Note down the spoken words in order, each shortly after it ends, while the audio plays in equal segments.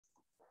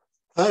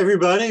Hi,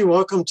 everybody.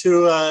 Welcome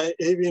to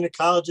Avian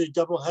Ecology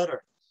Doubleheader.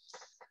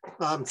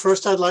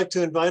 First, I'd like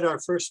to invite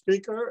our first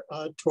speaker,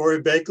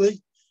 Tori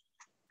Bakley.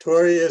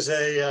 Tori is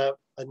a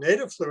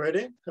native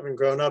Floridian, having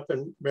grown up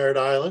in Merritt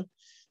Island,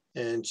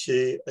 and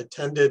she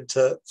attended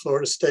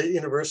Florida State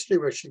University,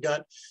 where she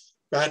got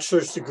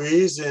bachelor's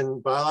degrees in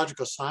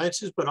biological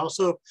sciences, but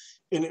also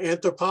in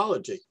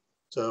anthropology.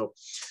 So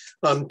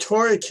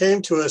Tori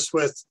came to us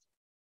with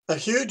a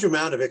huge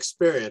amount of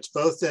experience,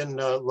 both in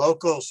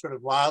local sort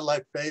of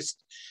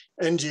wildlife-based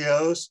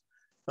NGOs,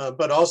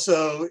 but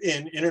also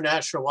in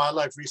international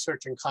wildlife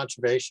research and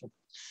conservation.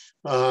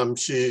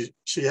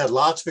 She had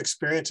lots of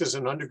experiences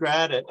in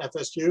undergrad at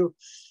FSU,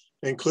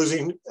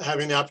 including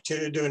having the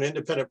opportunity to do an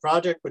independent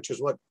project, which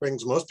is what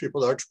brings most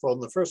people to Archbold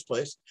in the first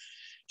place.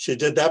 She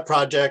did that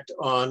project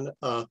on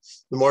the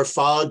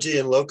morphology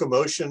and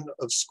locomotion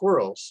of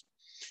squirrels.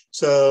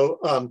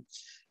 So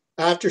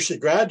after she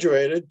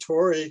graduated,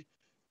 Tori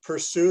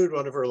pursued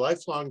one of her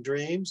lifelong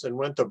dreams and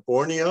went to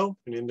Borneo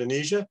in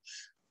Indonesia,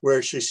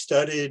 where she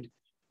studied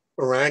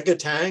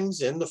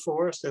orangutans in the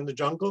forest, in the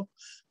jungle,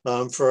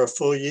 for a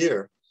full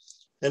year.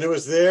 And it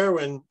was there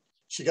when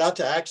she got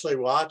to actually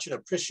watch and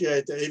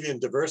appreciate the avian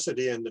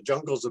diversity in the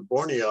jungles of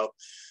Borneo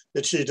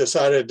that she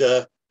decided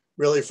to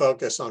really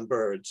focus on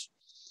birds.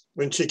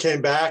 When she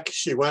came back,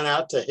 she went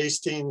out to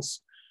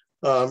Hastings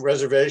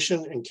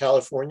Reservation in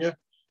California,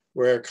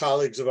 where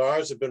colleagues of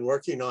ours have been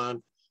working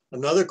on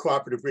another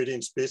cooperative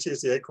breeding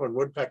species, the acorn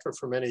woodpecker,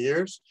 for many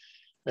years.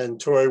 And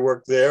Tori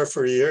worked there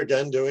for a year,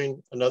 again,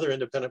 doing another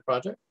independent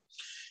project.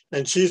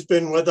 And she's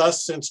been with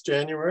us since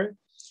January.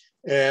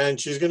 And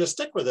she's going to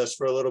stick with us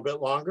for a little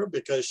bit longer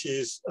because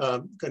she's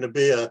going to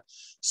be a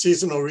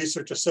seasonal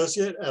research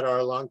associate at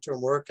our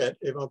long-term work at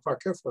Avon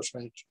Park Air Force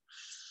Range.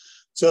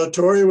 So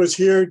Tori was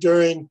here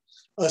during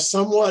a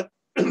somewhat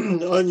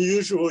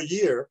unusual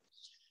year.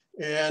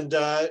 And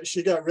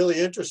she got really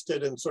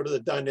interested in sort of the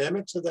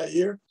dynamics of that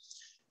year.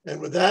 And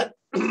with that,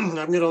 I'm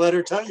going to let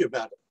her tell you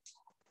about it.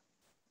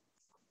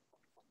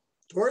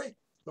 Tori,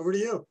 over to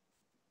you.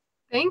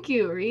 Thank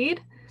you, Reed.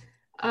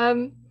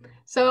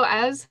 So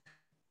as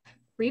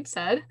Reed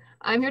said,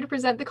 I'm here to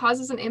present the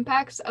causes and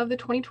impacts of the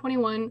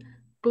 2021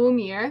 boom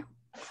year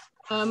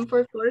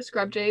for Florida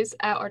scrub jays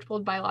at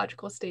Archbold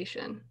Biological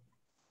Station.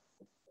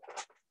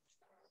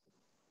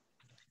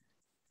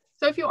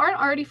 So if you aren't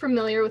already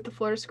familiar with the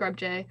Florida scrub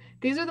jay,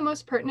 these are the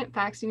most pertinent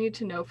facts you need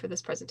to know for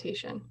this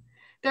presentation.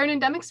 They're an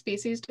endemic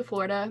species to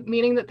Florida,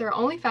 meaning that they're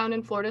only found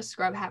in Florida's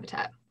scrub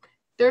habitat.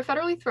 They're a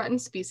federally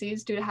threatened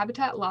species due to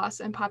habitat loss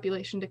and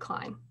population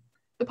decline.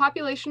 The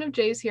population of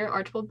jays here at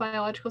Archbold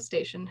Biological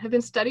Station have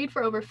been studied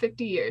for over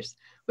 50 years,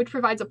 which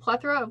provides a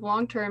plethora of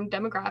long-term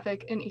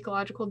demographic and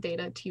ecological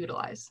data to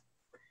utilize.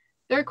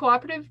 They're a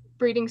cooperative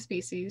breeding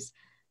species,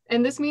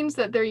 and this means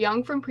that their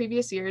young from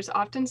previous years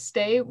often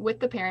stay with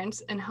the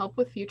parents and help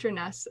with future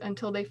nests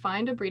until they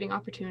find a breeding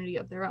opportunity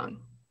of their own.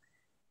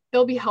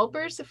 They'll be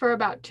helpers for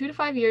about 2 to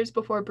 5 years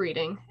before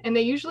breeding, and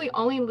they usually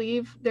only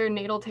leave their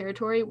natal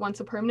territory once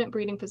a permanent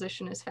breeding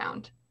position is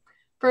found.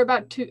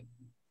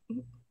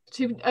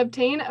 To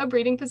obtain a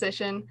breeding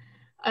position,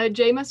 a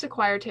jay must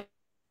acquire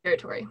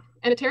territory.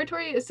 And a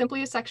territory is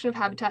simply a section of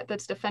habitat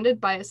that's defended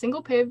by a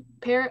single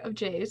pair of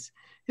jays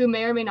who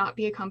may or may not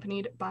be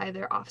accompanied by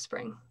their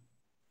offspring.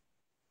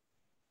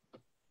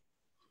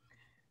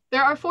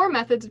 There are 4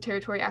 methods of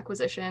territory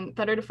acquisition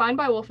that are defined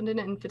by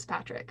Wolfenden and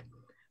Fitzpatrick.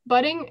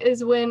 Budding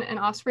is when an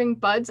offspring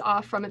buds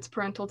off from its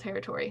parental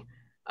territory,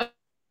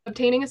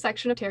 obtaining a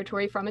section of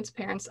territory from its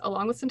parents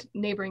along with some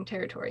neighboring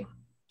territory.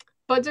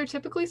 Buds are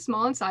typically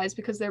small in size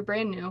because they're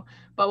brand new,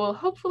 but will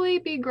hopefully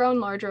be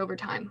grown larger over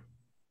time.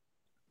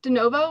 De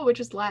novo, which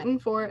is Latin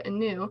for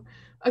anew,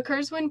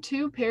 occurs when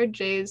 2 paired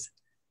jays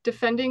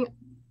defending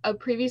a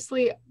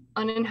previously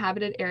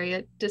uninhabited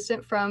area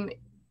distant from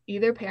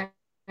either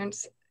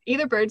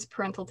bird's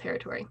parental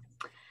territory.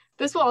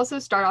 This will also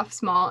start off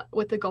small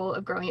with the goal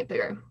of growing it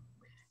bigger.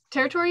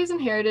 Territory is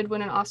inherited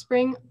when an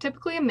offspring,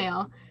 typically a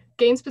male,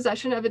 gains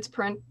possession of its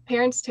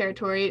parent's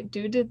territory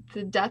due to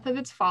the death of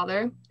its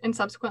father and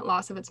subsequent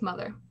loss of its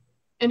mother.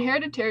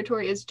 Inherited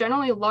territory is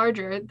generally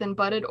larger than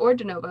budded or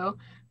de novo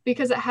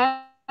because it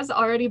has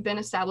already been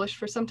established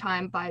for some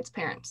time by its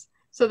parents.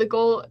 So the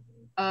goal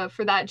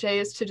for that jay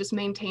is to just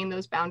maintain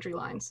those boundary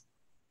lines.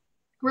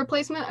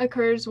 Replacement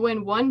occurs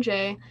when one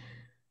jay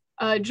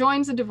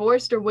joins a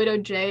divorced or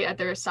widowed jay at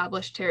their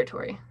established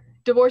territory.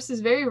 Divorce is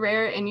very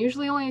rare and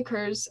usually only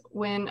occurs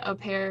when a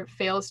pair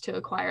fails to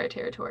acquire a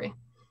territory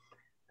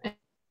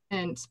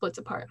and splits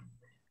apart.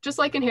 Just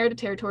like inherited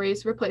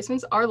territories,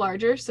 replacements are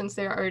larger since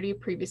they are already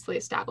previously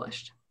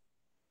established.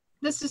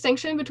 This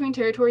distinction between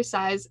territory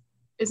size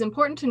is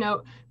important to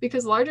note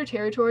because larger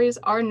territories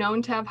are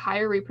known to have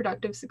higher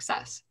reproductive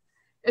success.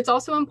 It's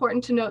also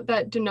important to note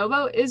that de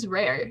novo is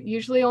rare,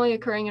 usually only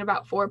occurring in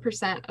about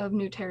 4% of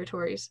new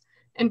territories,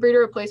 and breeder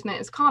replacement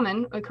is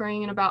common,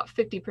 occurring in about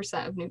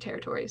 50% of new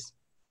territories.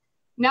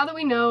 Now that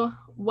we know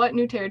what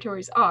new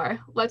territories are,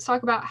 let's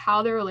talk about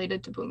how they're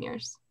related to boom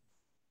years.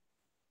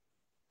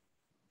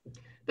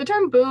 The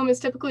term boom is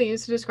typically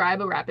used to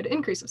describe a rapid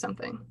increase of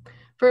something.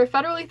 For a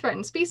federally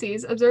threatened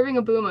species, observing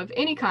a boom of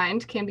any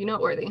kind can be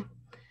noteworthy.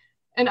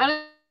 An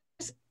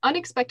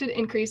unexpected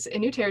increase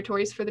in new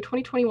territories for the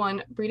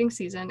 2021 breeding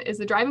season is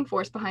the driving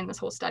force behind this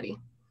whole study.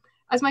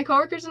 As my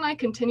coworkers and I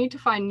continued to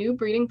find new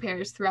breeding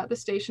pairs throughout the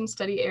station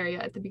study area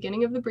at the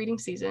beginning of the breeding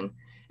season,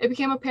 it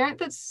became apparent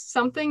that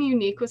something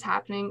unique was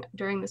happening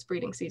during this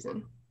breeding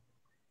season.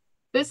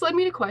 This led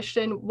me to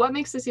question what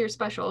makes this year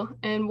special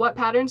and what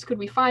patterns could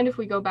we find if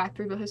we go back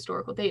through the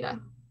historical data.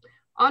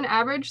 On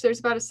average, there's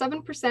about a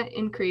 7%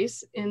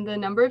 increase in the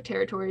number of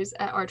territories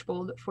at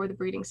Archbold for the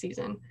breeding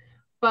season,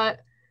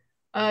 but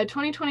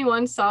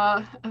 2021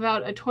 saw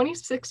about a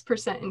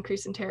 26%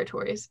 increase in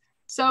territories.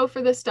 So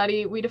for this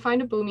study, we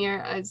defined a boom year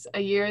as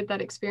a year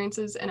that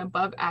experiences an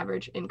above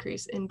average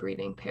increase in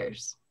breeding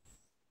pairs.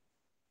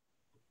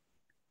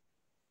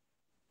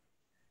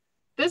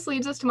 This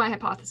leads us to my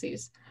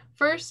hypotheses.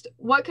 First,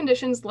 what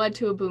conditions led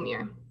to a boom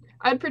year?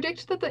 I'd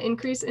predict that the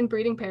increase in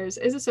breeding pairs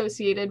is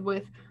associated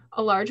with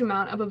a large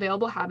amount of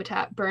available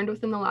habitat burned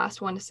within the last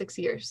 1 to 6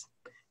 years.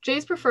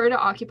 Jays prefer to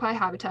occupy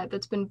habitat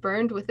that's been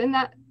burned within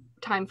that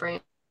time frame.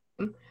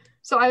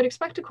 So I would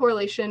expect a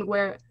correlation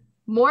where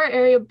more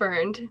area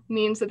burned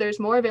means that there's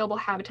more available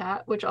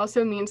habitat, which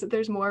also means that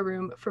there's more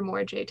room for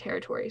more jay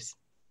territories.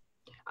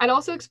 I'd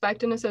also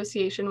expect an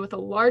association with a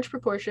large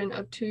proportion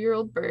of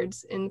 2-year-old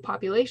birds in the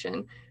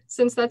population,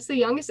 since that's the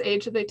youngest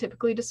age that they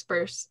typically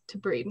disperse to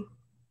breed.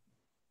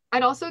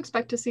 I'd also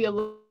expect to see a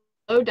low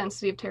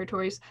density of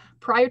territories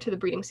prior to the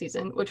breeding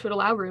season, which would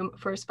allow room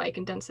for a spike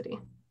in density.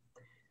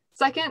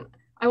 Second,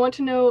 I want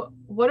to know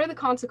what are the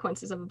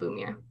consequences of a boom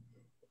year.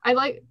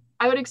 I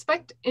would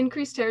expect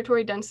increased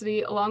territory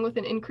density along with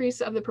an increase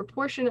of the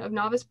proportion of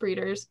novice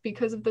breeders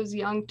because of those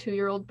young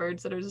 2-year-old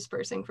birds that are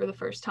dispersing for the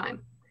first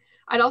time.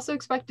 I'd also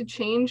expect a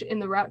change in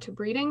the route to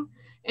breeding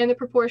and the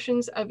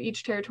proportions of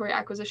each territory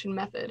acquisition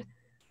method.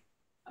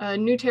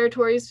 New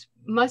territories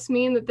must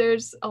mean that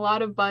there's a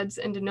lot of buds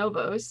and de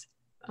novos,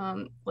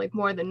 like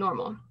more than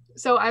normal.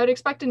 So I would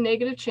expect a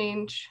negative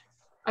change.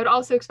 I would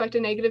also expect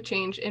a negative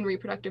change in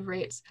reproductive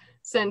rates,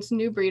 since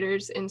new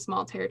breeders in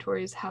small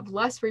territories have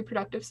less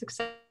reproductive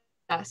success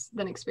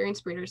than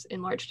experienced breeders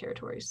in large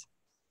territories.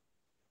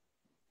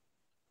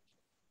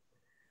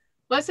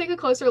 Let's take a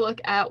closer look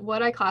at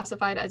what I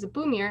classified as a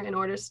boom year in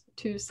order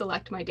to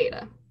select my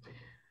data.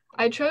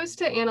 I chose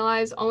to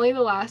analyze only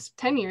the last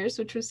 10 years,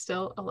 which was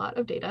still a lot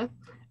of data,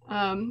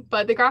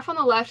 but the graph on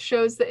the left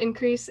shows the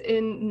increase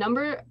in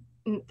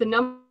the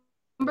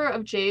number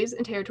of jays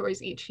and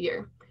territories each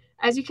year.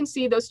 As you can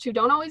see, those two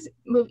don't always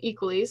move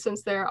equally,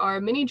 since there are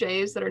many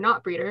jays that are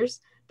not breeders,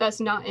 thus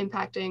not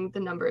impacting the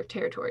number of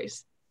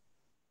territories.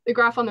 The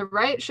graph on the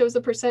right shows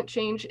the percent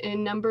change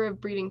in number of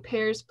breeding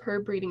pairs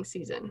per breeding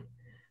season.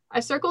 I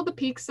circled the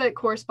peaks that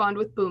correspond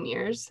with boom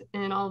years,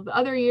 and all of the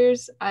other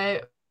years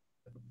I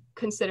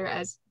consider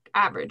as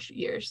average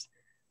years.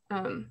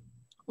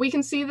 We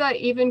can see that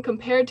even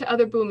compared to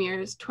other boom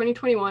years,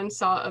 2021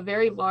 saw a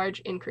very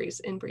large increase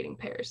in breeding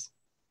pairs.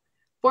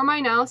 For my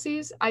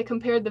analyses, I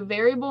compared the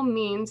variable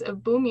means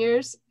of boom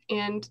years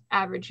and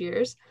average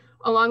years,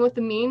 along with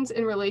the means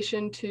in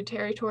relation to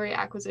territory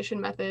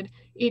acquisition method,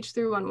 each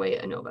through one-way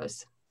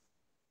ANOVAs.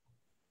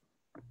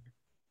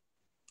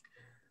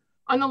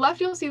 On the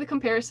left, you'll see the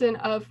comparison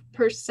of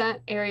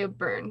percent area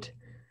burned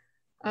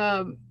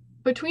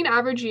between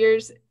average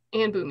years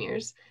and boom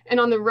years. And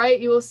on the right,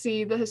 you will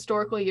see the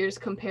historical years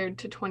compared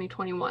to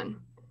 2021.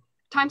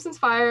 Time since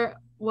fire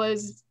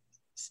was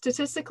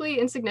statistically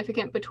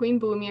insignificant between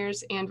boom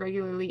years and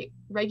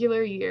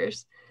regular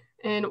years.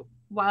 And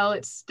while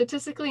it's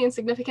statistically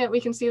insignificant, we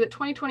can see that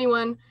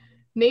 2021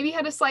 maybe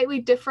had a slightly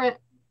different,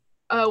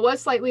 was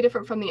slightly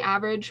different from the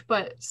average,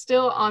 but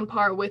still on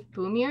par with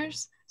boom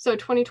years. So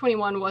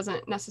 2021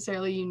 wasn't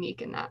necessarily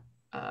unique in that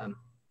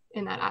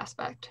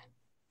aspect.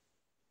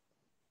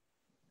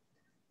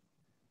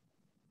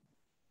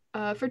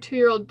 For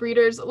 2-year-old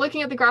breeders,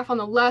 looking at the graph on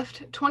the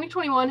left,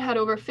 2021 had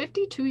over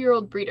 50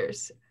 2-year-old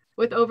breeders,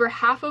 with over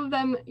half of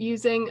them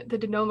using the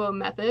de novo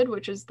method,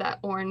 which is that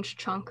orange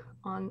chunk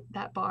on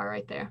that bar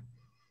right there.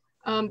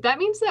 That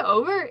means that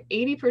over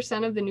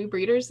 80% of the new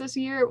breeders this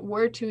year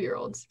were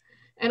 2-year-olds.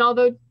 And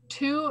although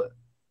 2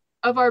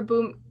 of our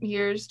boom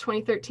years,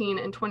 2013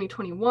 and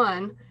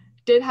 2021,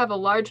 did have a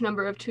large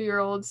number of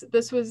 2-year-olds,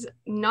 this was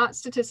not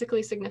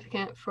statistically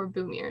significant for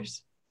boom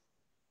years.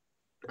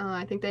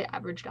 I think they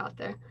averaged out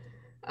there.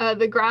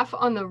 The graph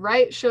on the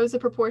right shows the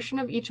proportion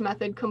of each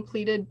method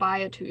completed by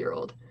a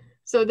 2-year-old.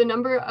 So the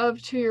number of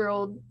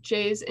 2-year-old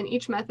jays in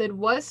each method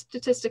was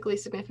statistically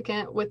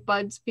significant, with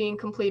buds being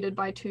completed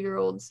by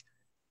 2-year-olds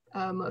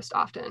most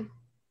often.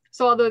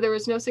 So although there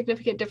was no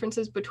significant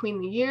differences between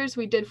the years,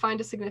 we did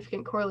find a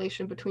significant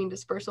correlation between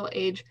dispersal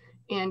age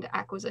and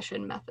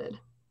acquisition method.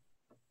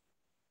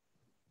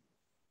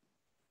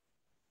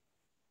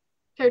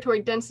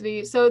 Territory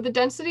density. So the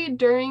density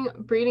during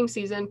breeding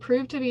season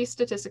proved to be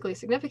statistically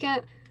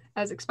significant,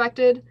 as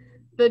expected.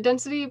 The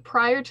density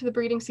prior to the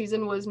breeding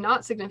season was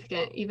not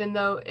significant, even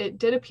though it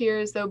did appear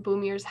as though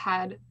boom years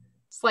had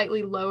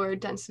slightly lower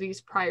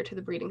densities prior to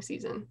the breeding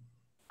season.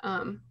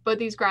 but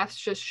these graphs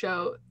just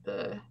show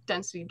the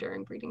density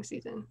during breeding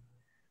season.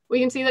 We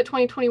can see that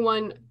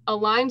 2021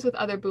 aligns with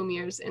other boom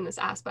years in this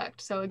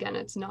aspect. So again,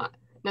 it's not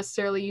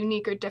necessarily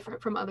unique or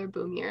different from other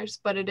boom years,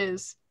 but it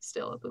is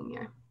still a boom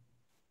year.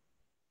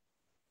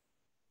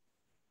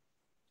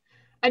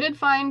 I did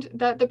find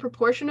that the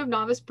proportion of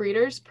novice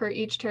breeders per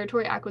each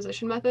territory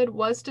acquisition method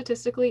was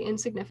statistically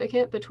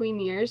insignificant between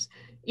years,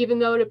 even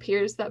though it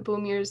appears that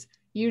boom years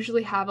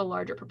usually have a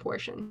larger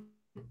proportion.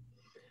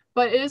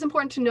 But it is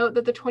important to note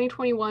that the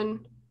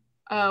 2021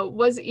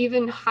 was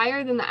even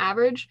higher than the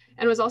average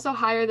and was also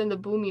higher than the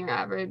boom year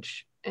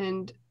average.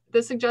 And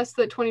this suggests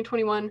that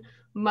 2021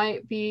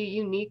 might be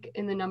unique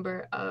in the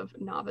number of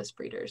novice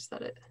breeders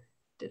that it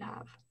did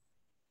have.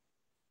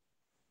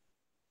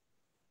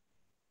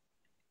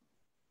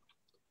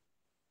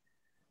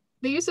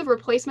 The use of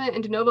replacement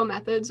and de novo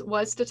methods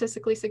was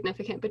statistically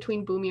significant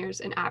between boom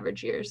years and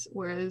average years,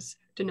 whereas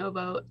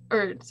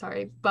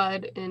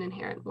bud and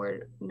inherent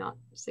were not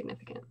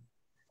significant.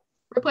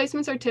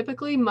 Replacements are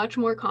typically much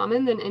more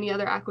common than any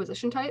other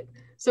acquisition type,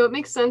 so it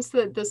makes sense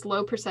that this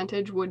low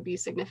percentage would be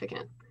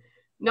significant.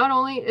 Not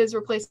only is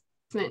replacement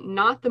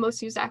not the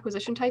most used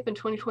acquisition type in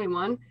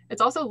 2021,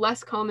 it's also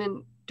less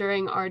common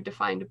during our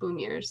defined boom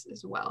years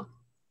as well.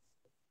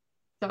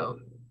 So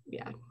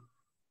yeah,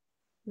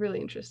 really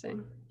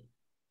interesting.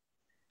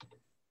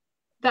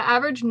 The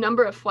average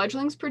number of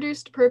fledglings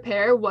produced per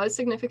pair was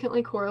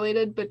significantly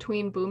correlated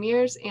between boom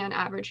years and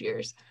average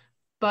years,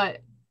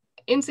 but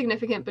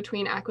insignificant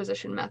between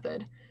acquisition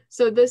method.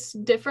 So this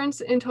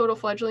difference in total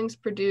fledglings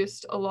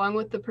produced, along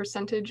with the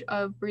percentage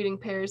of breeding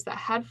pairs that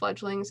had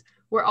fledglings,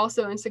 were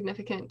also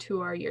insignificant to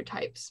our year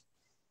types.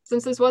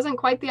 Since this wasn't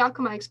quite the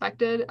outcome I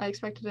expected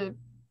it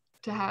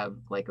to have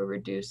like a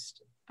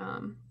reduced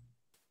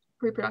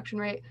reproduction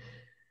rate.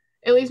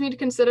 It leads me to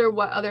consider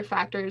what other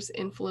factors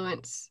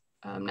influence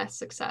nest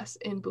success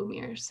in boom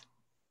years.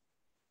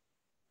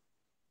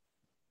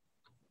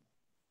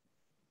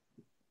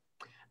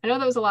 I know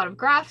that was a lot of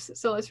graphs,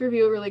 so let's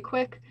review it really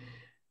quick.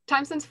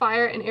 Time since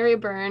fire and area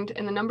burned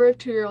and the number of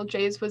 2-year-old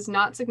jays was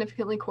not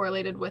significantly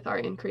correlated with our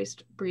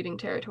increased breeding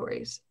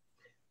territories.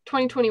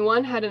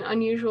 2021 had an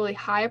unusually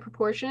high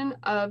proportion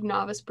of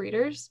novice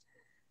breeders,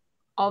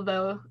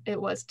 although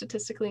it was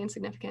statistically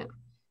insignificant.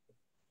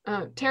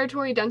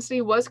 Territory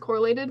density was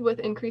correlated with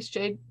increased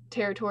jay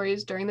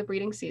territories during the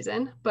breeding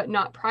season, but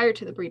not prior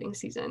to the breeding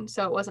season.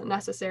 So it wasn't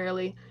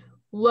necessarily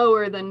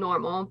lower than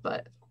normal,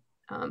 but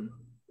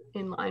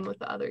in line with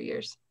the other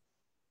years.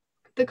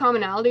 The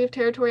commonality of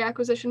territory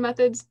acquisition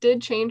methods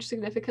did change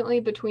significantly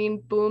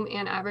between boom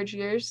and average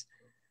years,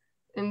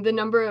 and the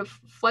number of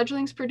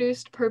fledglings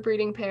produced per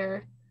breeding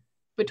pair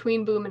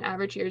between boom and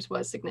average years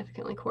was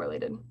significantly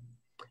correlated.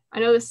 I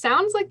know this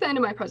sounds like the end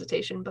of my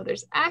presentation, but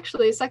there's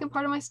actually a second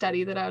part of my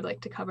study that I would like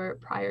to cover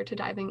prior to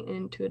diving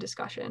into a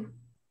discussion.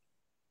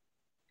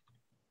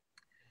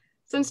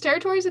 Since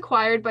territories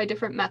acquired by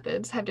different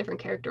methods have different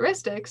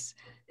characteristics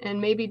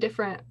and maybe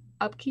different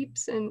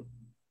upkeeps and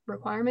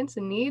requirements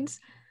and needs,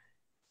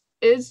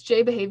 is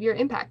jay behavior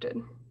impacted?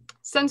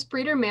 Since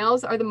breeder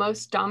males are the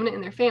most dominant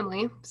in their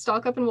family,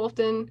 Stalkup and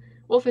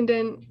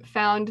Wolfenden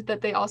found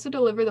that they also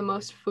deliver the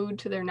most food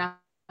to their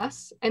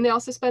nests, and they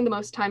also spend the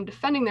most time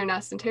defending their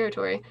nests and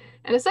territory,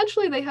 and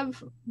essentially they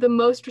have the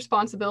most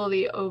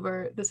responsibility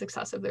over the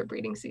success of their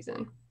breeding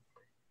season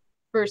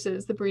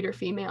versus the breeder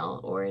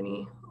female or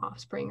any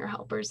offspring or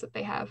helpers that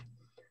they have.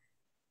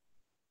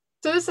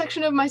 So this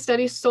section of my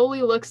study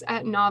solely looks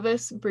at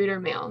novice breeder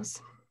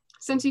males.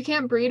 Since you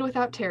can't breed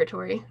without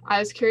territory, I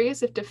was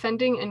curious if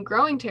defending and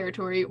growing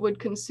territory would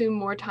consume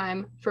more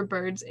time for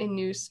birds in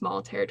new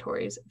small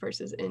territories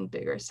versus in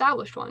bigger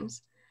established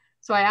ones.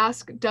 So I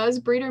asked, does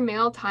breeder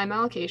male time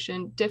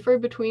allocation differ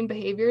between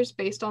behaviors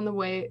based on the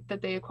way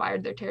that they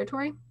acquired their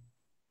territory?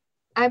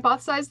 I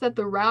hypothesized that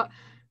the route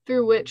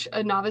through which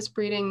a novice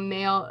breeding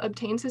male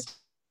obtains his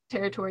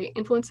territory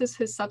influences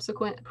his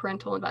subsequent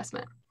parental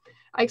investment.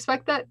 I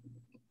expect that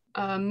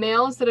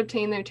males that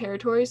obtain their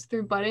territories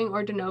through budding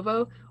or de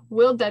novo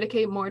will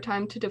dedicate more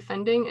time to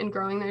defending and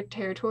growing their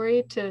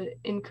territory to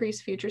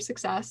increase future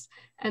success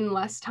and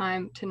less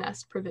time to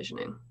nest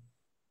provisioning.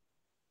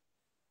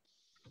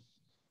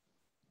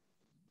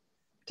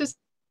 To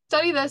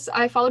study this,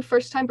 I followed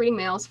first-time breeding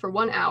males for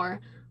 1 hour,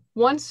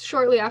 once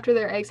shortly after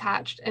their eggs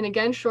hatched and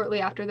again shortly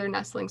after their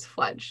nestlings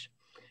fledged.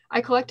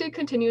 I collected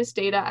continuous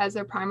data as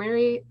their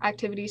primary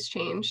activities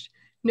changed,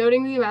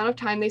 noting the amount of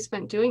time they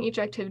spent doing each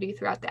activity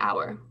throughout the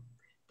hour.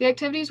 The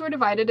activities were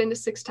divided into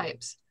 6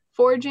 types: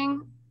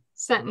 foraging,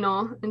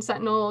 sentinel, and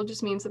sentinel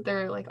just means that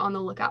they're like on the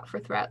lookout for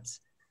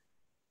threats.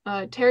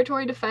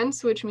 Territory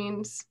defense, which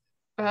means,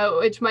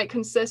 which might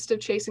consist of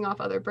chasing off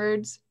other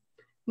birds.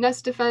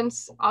 Nest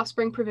defense,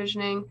 offspring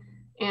provisioning,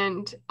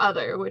 and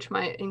other, which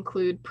might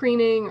include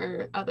preening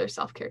or other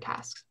self-care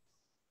tasks.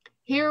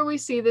 Here we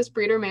see this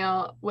breeder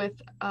male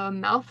with a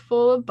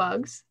mouthful of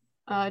bugs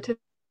to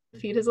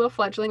feed his little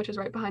fledgling, which is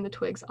right behind the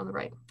twigs on the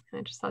right. And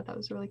I just thought that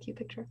was a really cute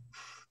picture.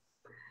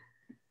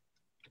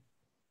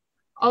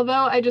 Although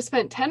I just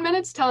spent 10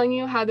 minutes telling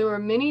you how there were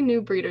many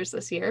new breeders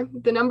this year,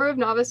 the number of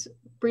novice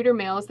breeder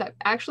males that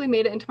actually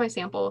made it into my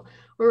sample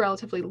were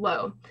relatively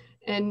low,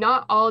 and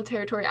not all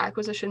territory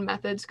acquisition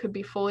methods could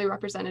be fully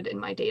represented in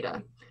my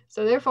data.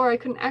 So therefore, I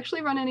couldn't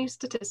actually run any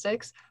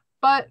statistics,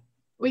 but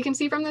we can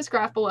see from this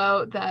graph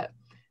below that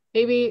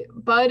maybe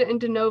bud and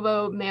de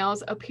novo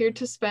males appeared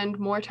to spend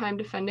more time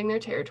defending their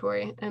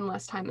territory and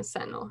less time as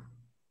sentinel.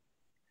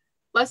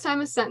 Less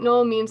time as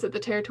sentinel means that the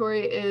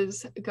territory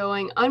is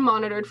going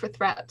unmonitored for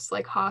threats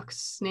like hawks,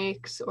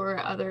 snakes, or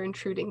other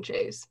intruding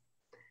jays.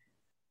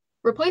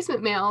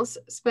 Replacement males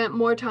spent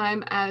more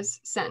time as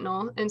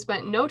sentinel and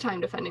spent no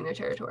time defending their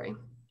territory.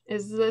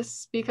 Is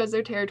this because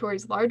their territory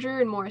is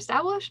larger and more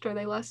established? Are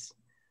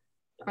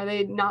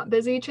they not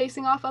busy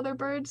chasing off other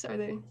birds?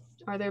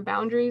 Are their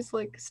boundaries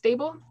like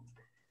stable?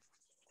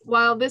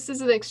 While this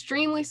is an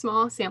extremely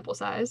small sample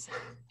size,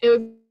 it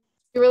would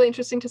be really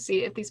interesting to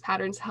see if these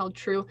patterns held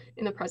true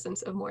in the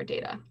presence of more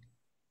data.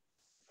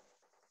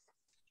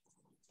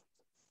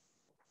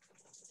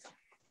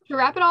 To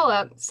wrap it all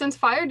up, since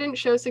fire didn't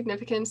show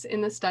significance in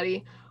the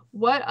study,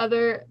 what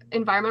other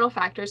environmental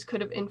factors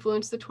could have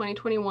influenced the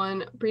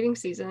 2021 breeding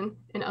season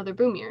in other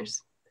boom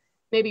years?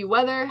 Maybe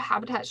weather,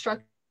 habitat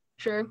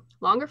structure,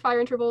 longer fire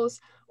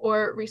intervals,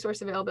 or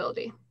resource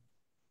availability.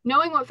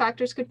 Knowing what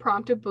factors could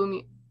prompt a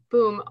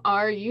boom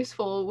are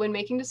useful when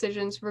making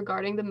decisions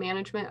regarding the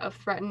management of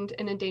threatened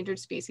and endangered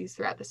species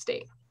throughout the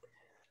state.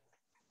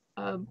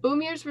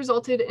 Boom years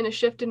resulted in a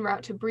shift in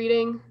route to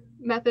breeding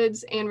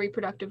methods and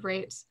reproductive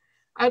rates.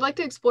 I'd like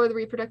to explore the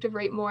reproductive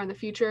rate more in the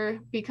future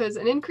because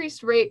an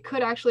increased rate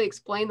could actually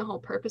explain the whole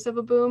purpose of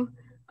a boom.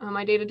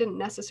 My data didn't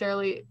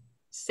necessarily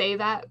say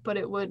that, but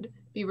it would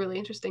be really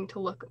interesting to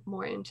look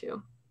more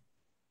into.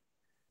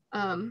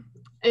 And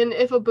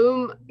if a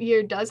boom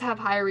year does have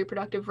higher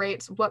reproductive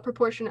rates, what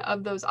proportion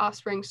of those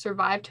offspring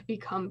survive to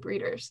become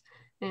breeders?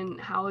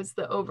 And how is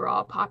the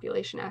overall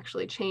population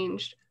actually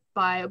changed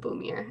by a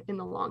boom year in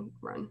the long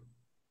run?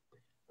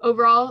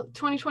 Overall,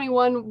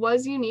 2021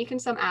 was unique in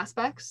some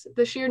aspects.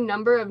 The sheer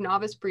number of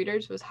novice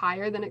breeders was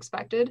higher than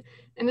expected,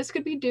 and this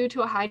could be due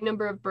to a high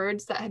number of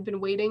birds that had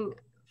been waiting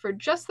for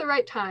just the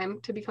right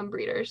time to become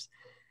breeders,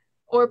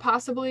 or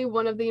possibly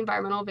one of the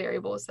environmental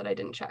variables that I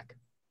didn't check.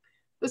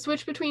 The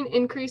switch between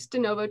increased de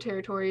novo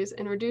territories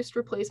and reduced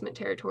replacement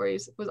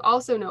territories was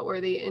also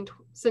noteworthy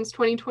since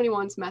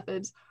 2021's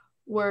methods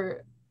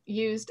were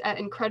used at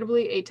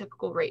incredibly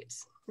atypical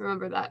rates.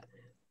 Remember that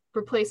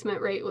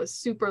replacement rate was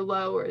super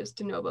low, whereas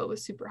de novo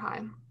was super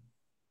high.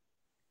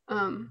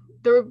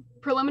 The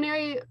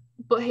preliminary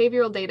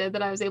behavioral data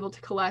that I was able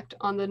to collect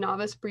on the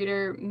novice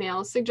breeder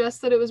males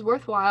suggests that it was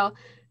worthwhile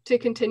to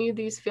continue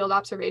these field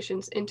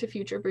observations into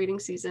future breeding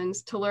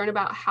seasons to learn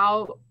about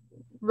how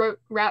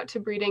route to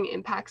breeding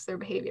impacts their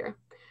behavior.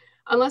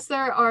 Unless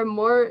there are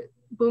more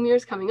boom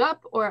years coming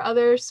up or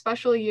other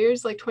special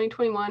years like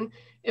 2021,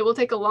 it will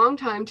take a long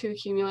time to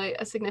accumulate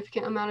a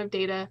significant amount of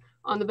data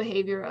on the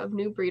behavior of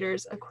new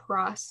breeders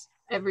across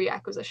every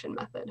acquisition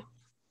method.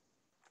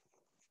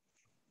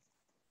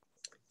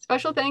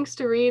 Special thanks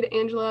to Reed,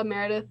 Angela,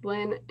 Meredith,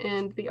 Lynn,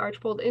 and the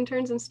Archbold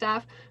interns and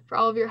staff for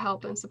all of your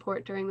help and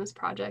support during this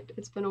project.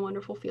 It's been a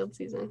wonderful field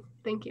season.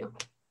 Thank you.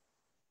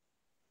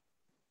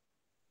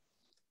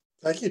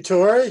 Thank you,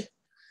 Tori.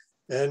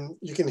 And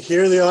you can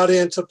hear the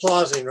audience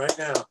applauding right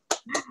now.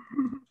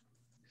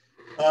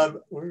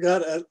 We've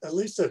got at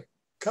least a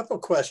couple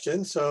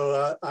questions,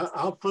 so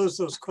I'll pose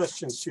those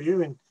questions to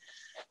you.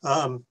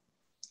 And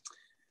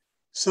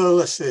so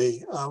let's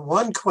see.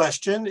 One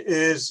question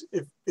is,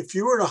 if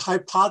you were to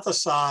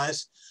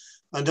hypothesize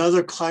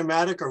another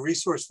climatic or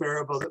resource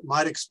variable that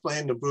might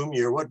explain the boom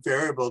year, what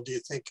variable do you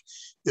think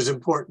is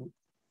important?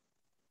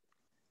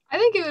 I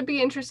think it would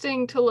be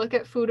interesting to look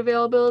at food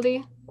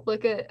availability,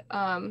 look at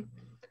the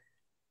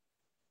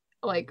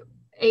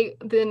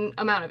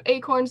amount of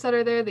acorns that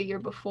are there the year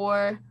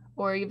before,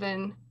 or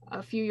even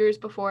a few years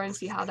before, and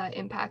see how that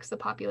impacts the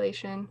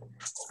population.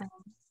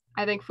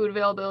 I think food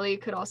availability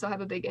could also have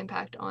a big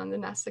impact on the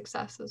nest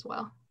success as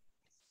well.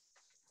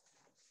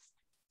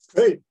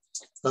 Great.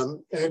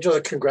 Angela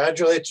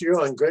congratulates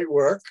you on great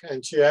work.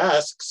 And she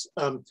asks,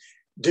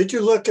 did you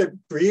look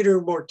at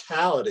breeder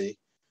mortality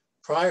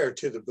prior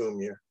to the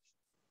boom year?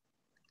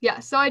 Yeah,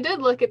 so I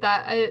did look at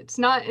that. It's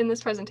not in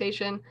this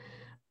presentation.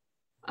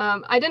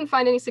 I didn't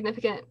find any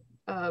significant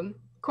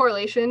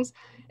correlations.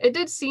 It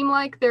did seem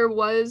like there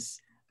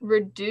was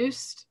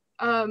reduced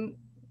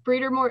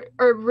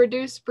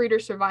reduced breeder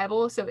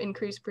survival, so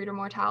increased breeder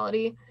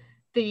mortality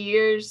the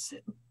years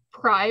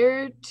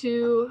prior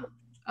to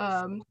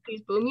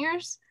these boom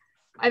years.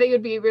 I think it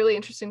would be really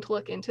interesting to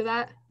look into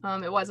that.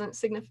 It wasn't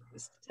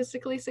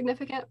statistically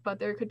significant, but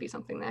there could be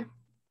something there.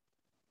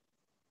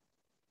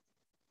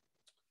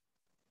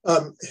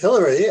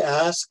 Hillary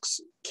asks,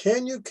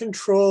 can you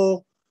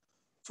control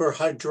for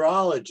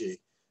hydrology?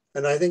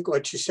 And I think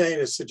what she's saying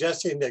is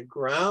suggesting that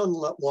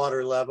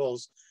groundwater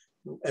levels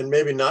and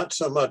maybe not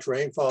so much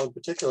rainfall in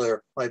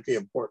particular might be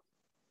important.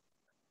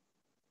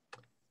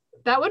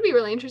 That would be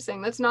really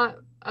interesting. That's not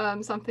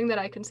something that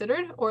I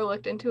considered or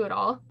looked into at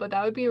all, but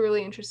that would be a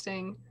really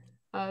interesting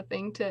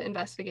thing to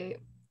investigate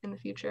in the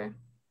future.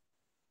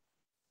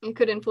 It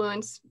could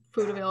influence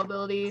food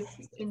availability,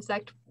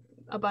 insect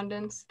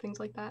abundance, things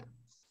like that.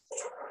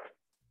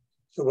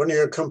 So one of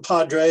your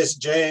compadres,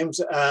 James,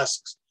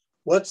 asks,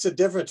 what's the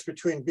difference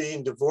between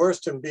being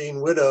divorced and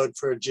being widowed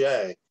for a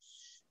jay?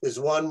 Is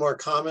one more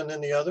common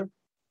than the other?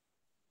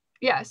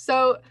 Yeah,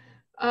 so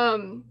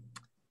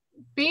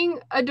being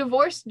a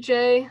divorced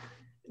jay,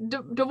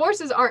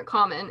 divorces aren't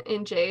common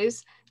in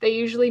jays. They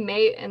usually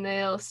mate and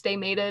they'll stay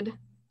mated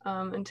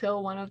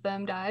until one of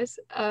them dies.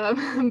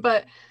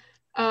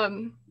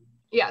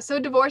 Yeah, so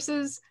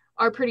divorces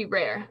are pretty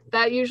rare.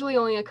 That usually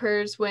only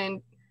occurs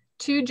when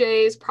two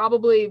jays,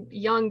 probably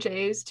young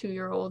jays,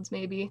 2-year-olds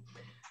maybe,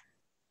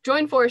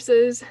 join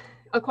forces,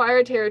 acquire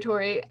a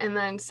territory, and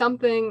then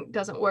something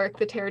doesn't work.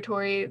 The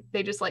territory,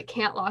 they just like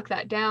can't lock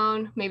that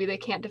down. Maybe they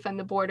can't defend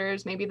the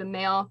borders. Maybe the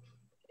male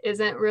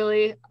isn't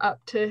really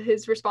up to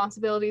his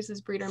responsibilities as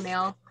breeder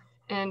male.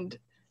 And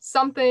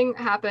something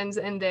happens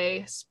and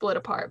they split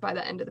apart by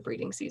the end of the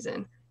breeding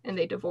season and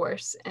they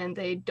divorce and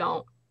they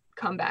don't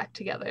come back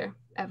together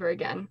ever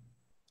again.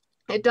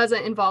 It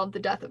doesn't involve the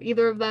death of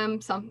either of them.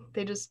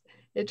 It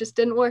just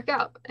didn't work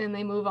out and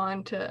they move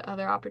on to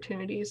other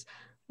opportunities.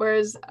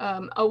 Whereas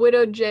a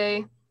widowed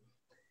jay,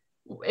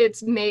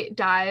 its mate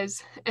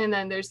dies and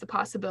then there's the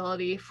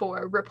possibility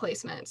for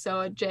replacement.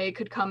 So a jay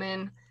could come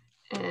in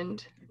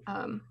and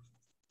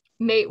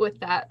mate with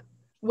that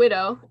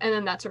widow and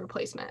then that's a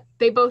replacement.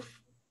 They both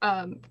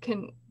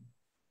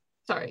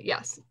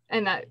yes,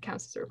 and that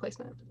counts as a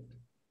replacement.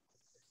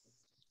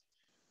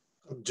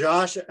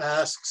 Josh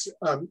asks,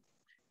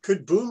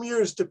 could boom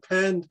years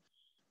depend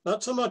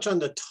not so much on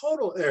the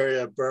total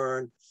area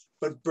burned,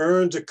 but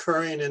burns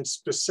occurring in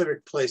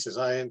specific places,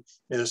 in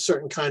a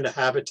certain kind of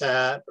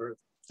habitat or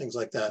things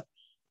like that?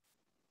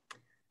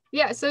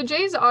 Yeah, so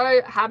jays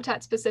are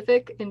habitat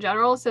specific in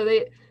general. So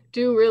they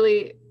do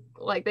really,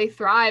 they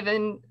thrive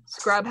in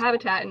scrub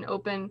habitat and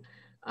open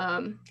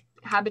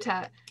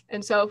habitat.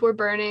 And so if we're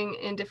burning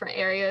in different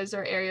areas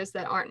or areas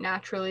that aren't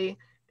naturally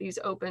these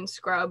open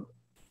scrub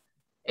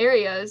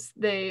areas,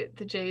 the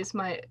jays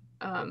might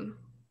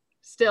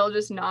still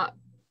just not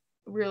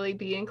really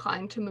be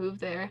inclined to move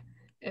there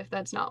if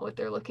that's not what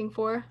they're looking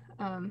for.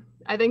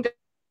 I think that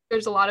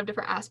there's a lot of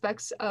different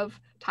aspects of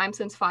time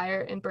since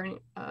fire and burning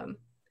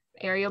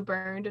area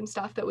burned and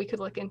stuff that we could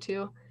look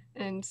into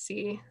and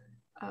see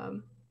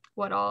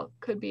what all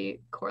could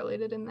be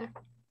correlated in there.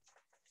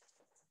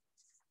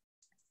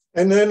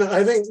 And then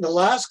I think the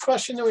last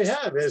question that we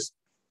have is,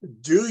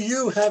 do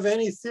you have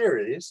any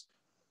theories?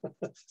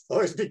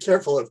 Always be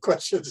careful of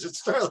questions that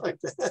start like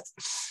that.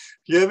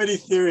 Do you have any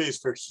theories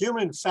for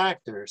human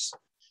factors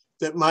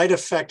that might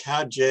affect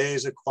how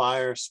jays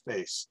acquire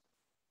space?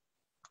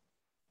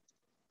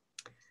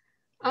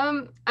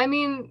 I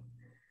mean,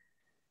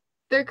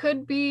 there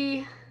could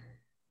be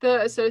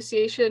the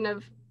association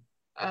of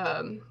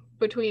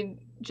between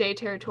jay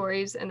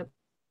territories and the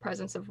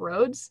presence of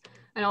roads.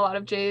 And a lot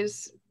of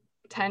jays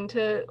tend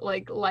to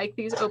like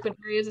these open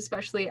areas,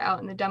 especially out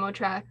in the demo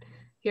tract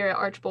here at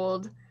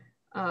Archbold.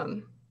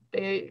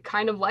 They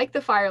kind of like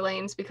the fire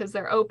lanes because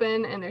they're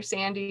open and they're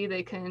sandy.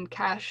 They can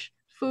cache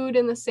food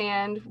in the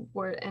sand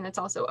and it's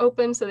also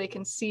open, so they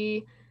can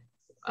see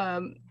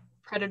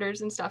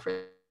predators and stuff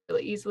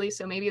really easily.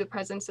 So maybe the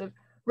presence of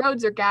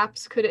roads or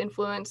gaps could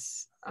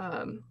influence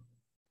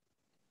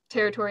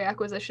territory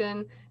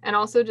acquisition and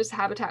also just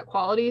habitat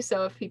quality.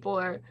 So if people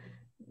are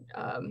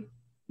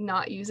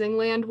not using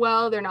land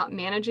well, they're not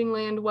managing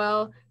land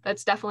well,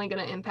 that's definitely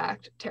going to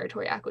impact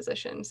territory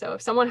acquisition. So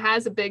if someone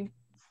has a big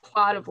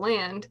plot of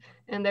land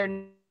and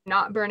they're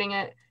not burning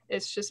it,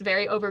 it's just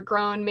very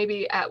overgrown.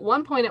 Maybe at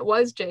one point it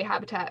was jay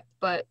habitat,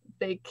 but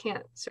they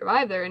can't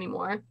survive there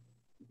anymore.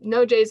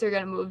 No jays are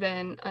going to move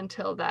in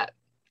until that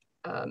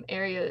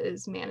area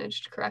is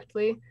managed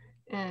correctly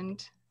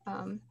and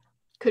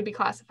could be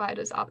classified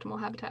as optimal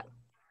habitat.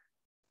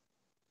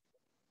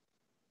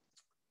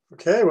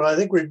 Okay, well, I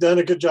think we've done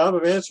a good job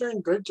of answering.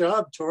 Great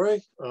job,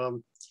 Tori.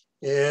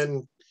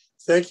 And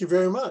thank you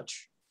very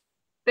much.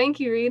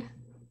 Thank you, Reed.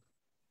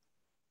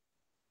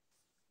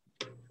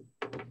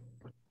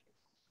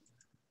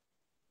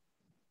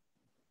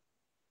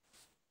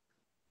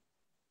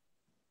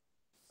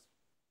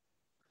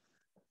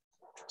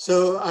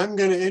 So I'm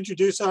going to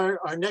introduce our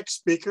next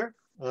speaker.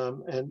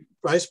 And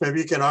Bryce,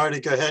 maybe you can already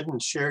go ahead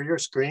and share your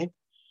screen.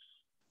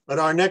 But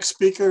our next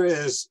speaker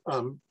is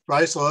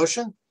Bryce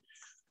Loschen,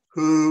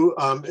 who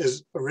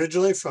is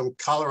originally from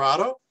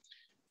Colorado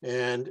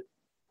and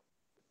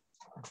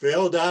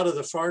bailed out of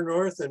the far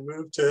north and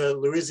moved to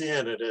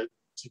Louisiana to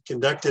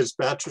conduct his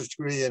bachelor's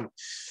degree in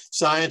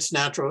science,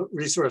 natural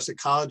resource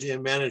ecology,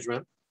 and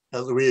management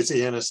at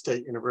Louisiana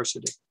State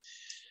University.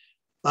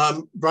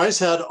 Bryce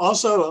had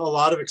also a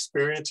lot of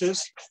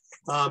experiences,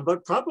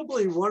 but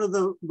probably one of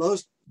the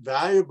most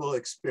valuable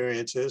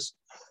experiences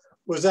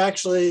was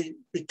actually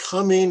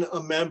becoming a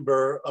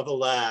member of a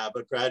lab,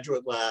 a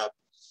graduate lab.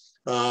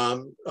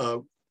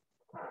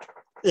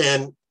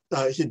 And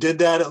he did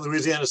that at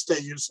Louisiana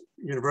State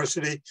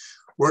University,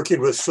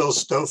 working with Phil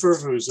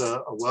Stouffer, who's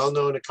a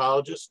well-known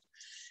ecologist.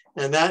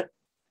 And that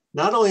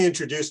not only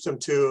introduced him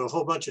to a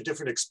whole bunch of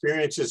different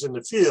experiences in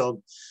the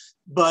field,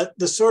 but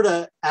the sort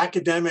of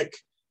academic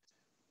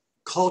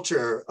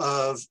culture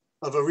of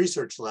a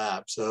research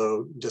lab.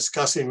 So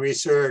discussing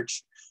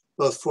research,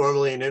 both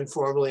formally and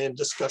informally in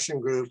discussion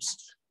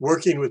groups,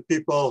 working with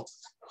people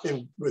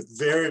with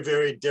very,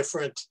 very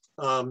different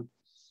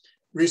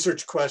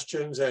research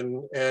questions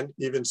and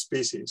even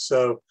species.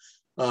 So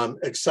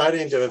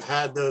exciting to have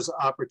had those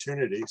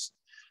opportunities.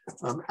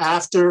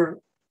 After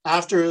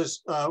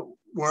his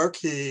work,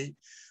 he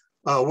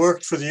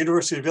worked for the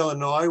University of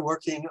Illinois,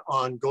 working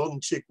on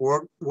golden cheek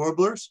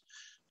warblers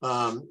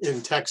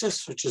in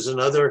Texas, which is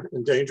another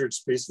endangered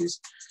species.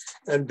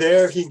 And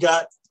there he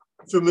got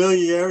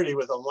familiarity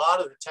with a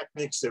lot of the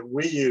techniques that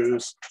we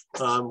use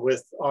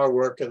with our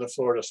work in the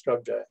Florida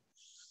scrub jay.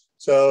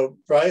 So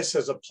Bryce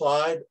has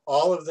applied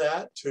all of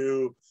that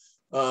to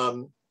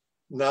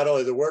not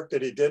only the work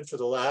that he did for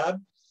the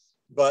lab,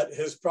 but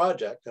his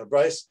project. Now,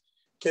 Bryce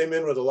came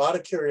in with a lot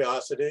of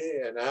curiosity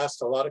and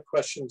asked a lot of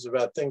questions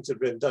about things that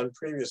had been done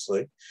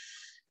previously.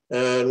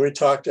 And we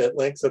talked at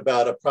length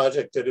about a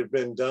project that had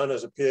been done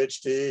as a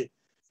PhD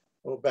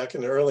back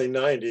in the early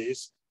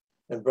 90s.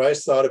 And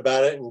Bryce thought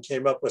about it and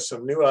came up with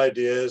some new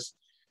ideas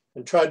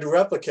and tried to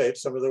replicate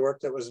some of the work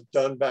that was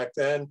done back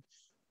then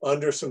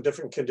under some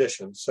different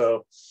conditions.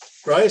 So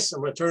Bryce,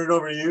 I'm going to turn it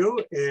over to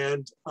you,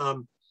 and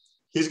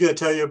he's going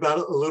to tell you about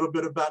a little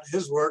bit about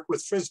his work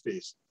with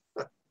Frisbees.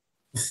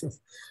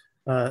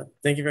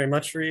 Thank you very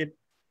much, Reed.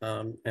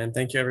 And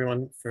thank you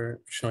everyone for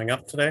showing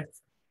up today.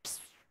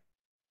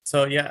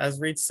 So yeah, as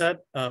Reed said,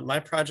 my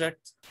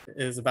project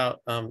is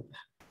about, I'm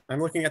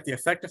looking at the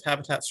effective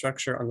habitat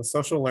structure on the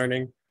social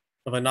learning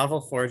of a novel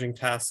foraging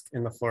task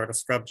in the Florida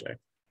scrub jay.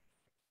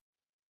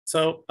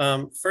 So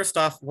first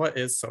off, what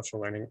is social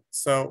learning?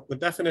 So the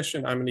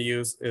definition I'm going to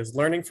use is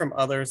learning from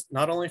others,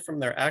 not only from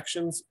their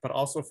actions, but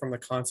also from the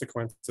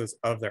consequences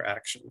of their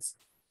actions.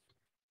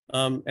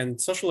 And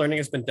social learning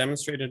has been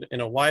demonstrated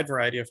in a wide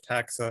variety of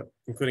taxa,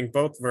 including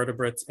both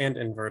vertebrates and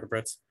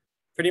invertebrates.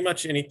 Pretty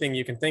much anything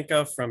you can think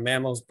of, from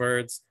mammals,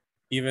 birds,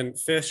 even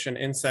fish and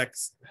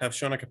insects, have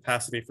shown a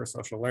capacity for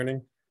social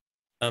learning.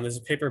 There's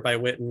a paper by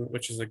Witten,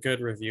 which is a good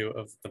review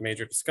of the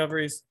major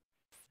discoveries.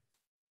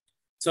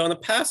 So in the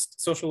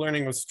past, social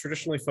learning was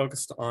traditionally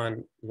focused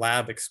on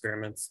lab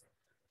experiments,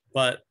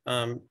 but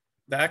the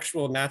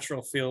actual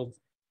natural field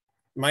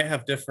might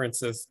have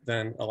differences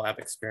than a lab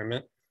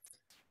experiment.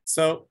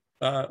 So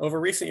over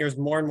recent years,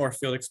 more and more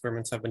field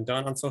experiments have been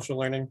done on social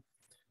learning,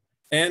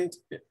 and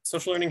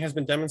social learning has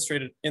been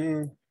demonstrated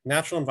in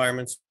natural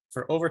environments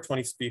for over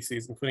 20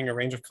 species, including a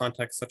range of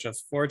contexts such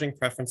as foraging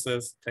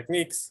preferences,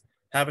 techniques,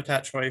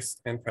 habitat choice,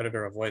 and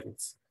predator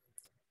avoidance.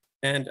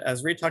 And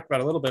as Reed talked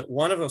about a little bit,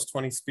 one of those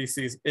 20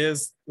 species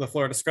is the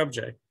Florida scrub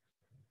jay.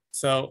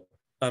 So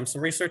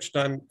some research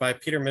done by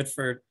Peter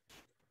Midford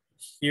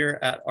here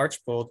at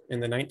Archbold in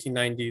the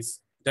 1990s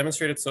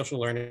demonstrated social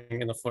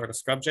learning in the Florida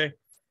scrub jay.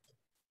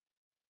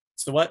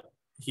 So what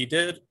he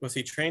did was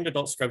he trained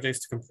adult scrub jays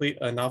to complete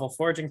a novel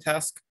foraging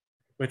task,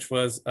 which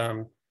was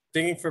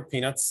digging for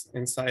peanuts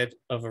inside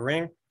of a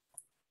ring.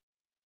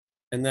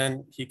 And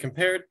then he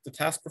compared the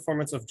task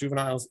performance of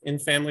juveniles in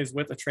families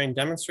with a trained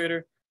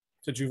demonstrator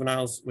to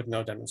juveniles with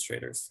no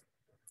demonstrators.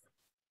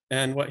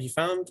 And what he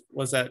found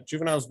was that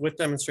juveniles with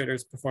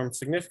demonstrators performed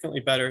significantly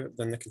better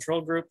than the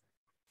control group.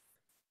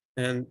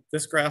 And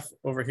this graph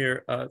over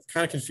here, it's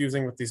kind of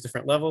confusing with these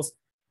different levels.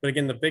 But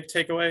again, the big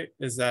takeaway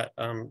is that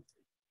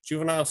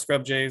juvenile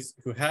scrub jays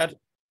who had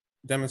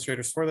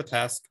demonstrators for the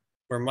task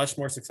were much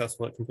more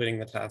successful at completing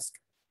the task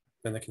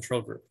than the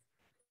control group.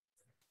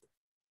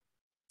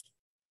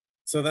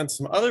 So then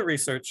some other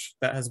research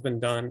that has been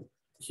done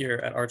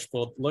here at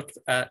Archbold looked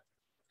at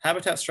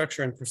habitat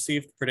structure and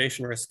perceived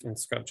predation risk in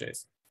scrub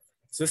jays.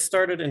 So this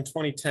started in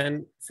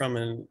 2010 from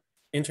an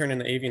intern in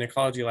the avian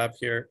ecology lab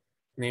here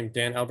named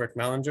Dan Albrecht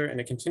Mallinger,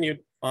 and it continued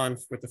on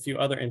with a few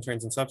other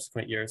interns in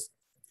subsequent years.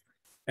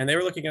 And they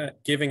were looking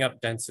at giving up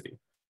density.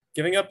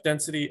 Giving up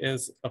density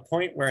is a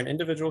point where an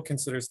individual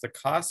considers the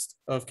cost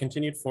of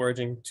continued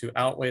foraging to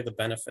outweigh the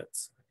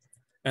benefits.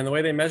 And the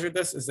way they measured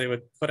this is they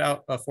would put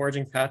out a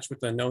foraging patch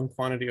with a known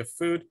quantity of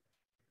food,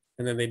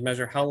 and then they'd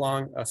measure how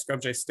long a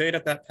scrub jay stayed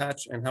at that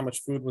patch and how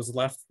much food was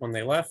left when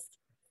they left.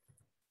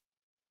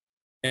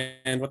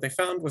 And what they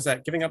found was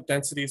that giving up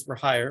densities were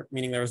higher,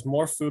 meaning there was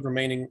more food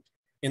remaining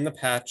in the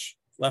patch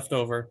left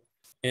over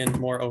in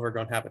more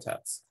overgrown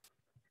habitats.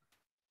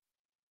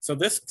 So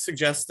this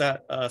suggests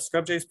that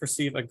scrub jays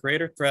perceive a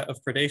greater threat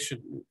of predation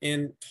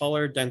in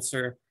taller,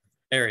 denser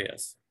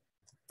areas.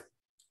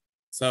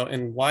 So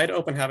in wide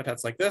open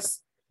habitats like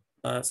this,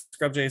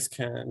 scrub jays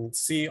can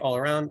see all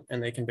around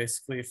and they can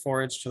basically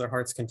forage to their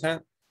heart's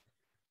content.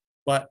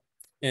 But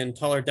in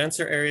taller,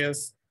 denser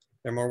areas,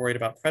 they're more worried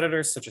about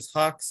predators such as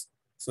hawks,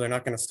 so they're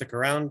not going to stick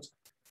around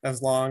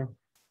as long,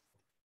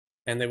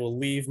 and they will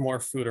leave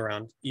more food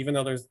around. Even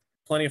though there's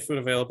plenty of food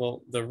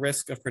available, the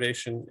risk of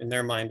predation in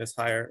their mind is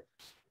higher,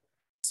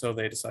 so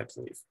they decide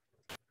to leave.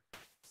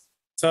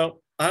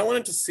 So I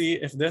wanted to see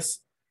if this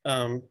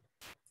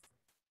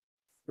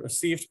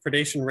perceived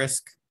predation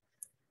risk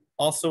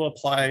also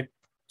applied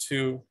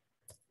to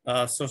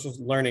social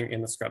learning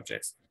in the scrub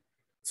jays.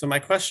 So my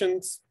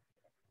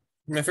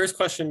first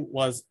question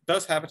was,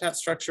 does habitat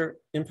structure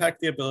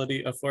impact the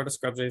ability of Florida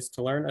scrub jays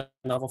to learn a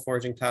novel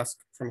foraging task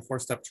from a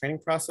 4-step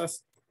training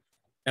process?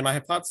 And my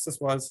hypothesis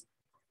was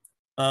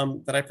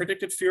that I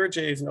predicted fewer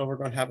jays in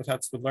overgrown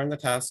habitats would learn the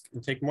task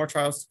and take more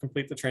trials to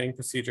complete the training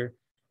procedure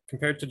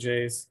compared to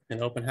jays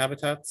in open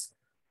habitats.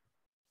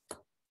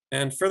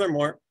 And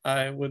furthermore,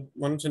 I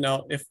wanted to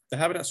know if the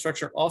habitat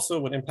structure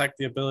also would impact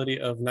the ability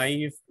of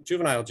naive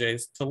juvenile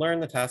jays to learn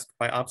the task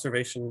by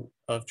observation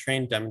of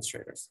trained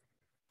demonstrators.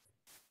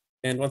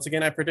 And once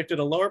again, I predicted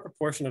a lower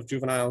proportion of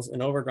juveniles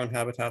in overgrown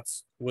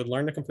habitats would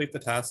learn to complete the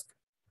task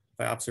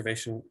by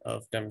observation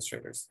of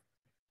demonstrators.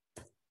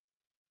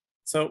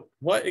 So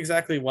what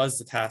exactly was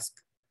the task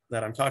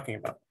that I'm talking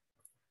about?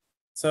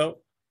 So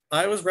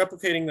I was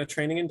replicating the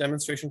training and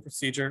demonstration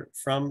procedure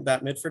from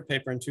that Midford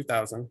paper in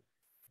 2000,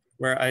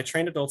 where I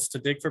trained adults to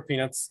dig for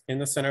peanuts in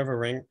the center of a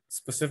ring,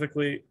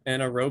 specifically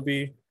in a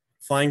Roby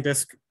flying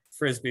disc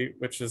frisbee,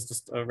 which is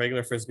just a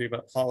regular frisbee,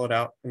 but hollowed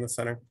out in the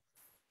center.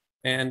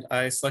 And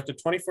I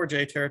selected 24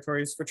 jay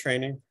territories for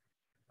training.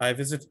 I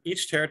visited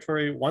each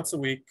territory once a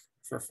week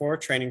for 4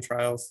 training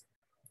trials.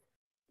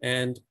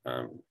 And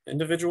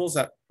individuals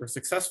that were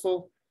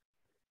successful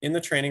in the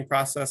training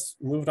process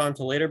moved on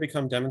to later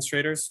become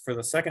demonstrators for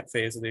the second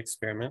phase of the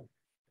experiment.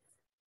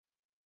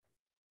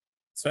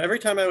 So every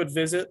time I would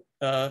visit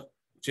a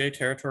jay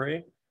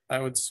territory, I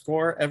would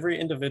score every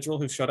individual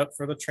who showed up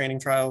for the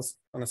training trials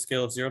on a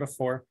scale of 0 to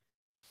 4.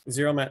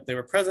 0 meant they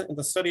were present in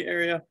the study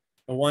area.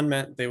 A 1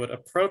 meant they would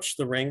approach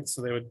the ring,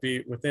 so they would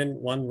be within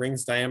 1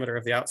 ring's diameter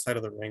of the outside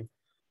of the ring.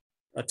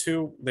 A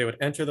 2, they would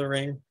enter the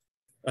ring.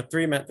 A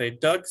 3 meant they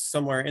dug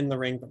somewhere in the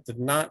ring but did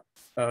not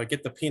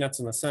get the peanuts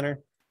in the center.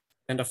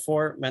 And a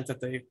 4 meant that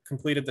they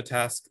completed the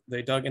task.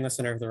 They dug in the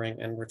center of the ring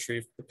and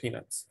retrieved the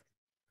peanuts.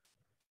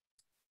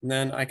 And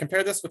then I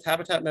compared this with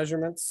habitat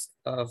measurements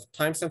of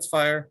time since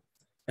fire,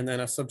 and then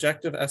a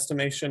subjective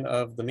estimation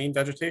of the mean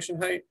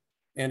vegetation height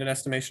and an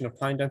estimation of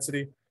pine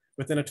density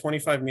within a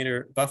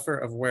 25-meter buffer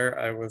of where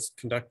I was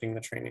conducting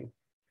the training.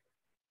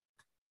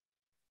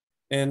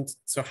 And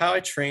so how I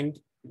trained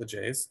the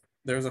jays,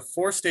 there was a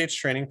 4-stage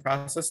training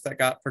process that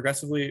got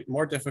progressively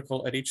more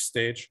difficult at each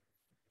stage.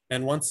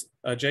 And once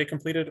a jay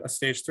completed a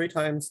stage 3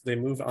 times, they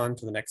moved on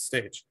to the next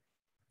stage.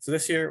 So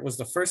this year was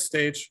the first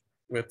stage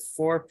with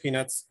 4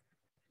 peanuts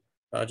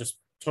just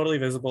totally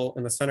visible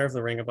in the center of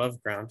the ring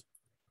above ground.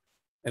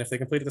 And if they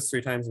completed this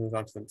 3 times, moved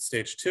on to the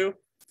stage 2,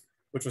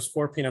 which was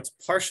 4 peanuts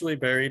partially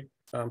buried,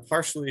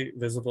 partially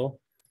visible.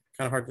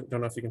 Kind of hard to,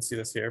 don't know if you can see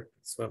this here.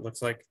 That's what it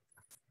looks like.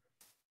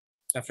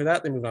 After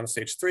that, they moved on to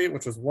stage 3,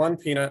 which was 1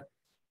 peanut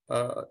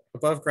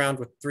above ground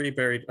with 3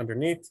 buried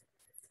underneath.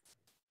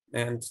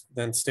 And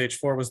then stage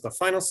 4 was the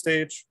final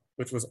stage,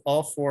 which was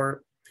all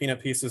 4 peanut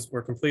pieces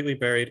were completely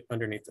buried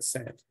underneath the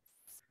sand.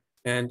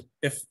 And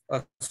if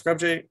a scrub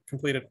jay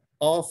completed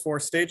all 4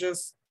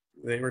 stages,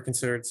 they were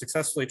considered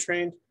successfully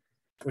trained,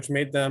 which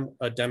made them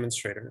a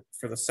demonstrator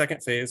for the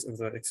second phase of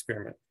the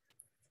experiment.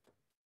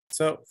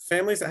 So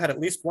families that had at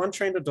least 1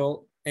 trained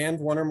adult and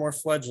 1 or more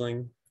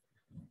fledgling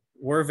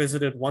were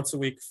visited once a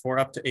week for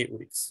up to 8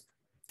 weeks.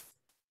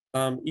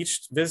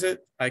 Each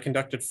visit, I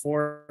conducted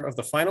 4 of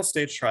the final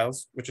stage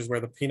trials, which is where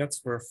the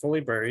peanuts were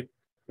fully buried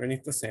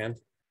underneath the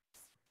sand.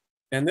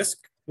 And this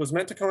was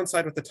meant to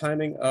coincide with the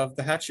timing of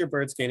the hatchier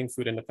birds gaining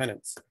food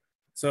independence.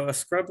 So a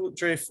scrub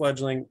jay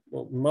fledgling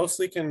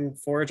mostly can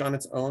forage on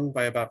its own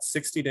by about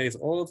 60 days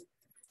old,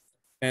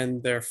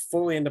 and they're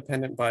fully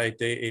independent by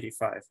day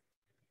 85.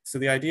 So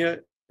the idea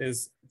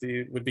is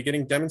they would be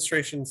getting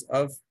demonstrations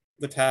of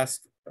the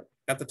task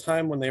at the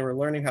time when they were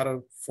learning how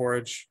to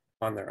forage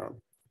on their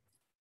own.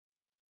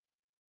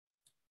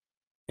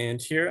 And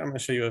here I'm going to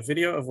show you a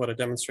video of what a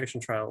demonstration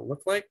trial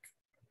looked like.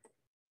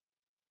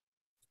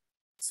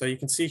 So you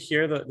can see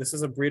here that this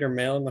is a breeder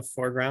male in the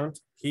foreground.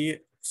 He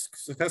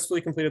successfully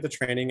completed the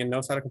training and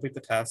knows how to complete the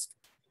task.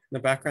 In the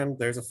background,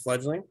 there's a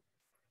fledgling.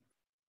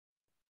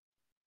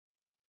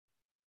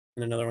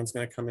 And another one's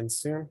going to come in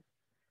soon.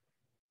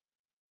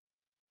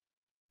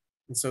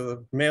 And so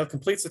the male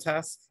completes the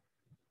task.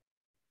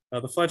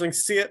 The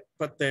fledglings see it,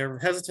 but they're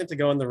hesitant to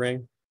go in the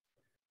ring.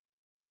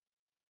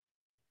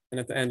 And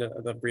at the end,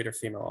 the breeder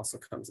female also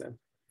comes in.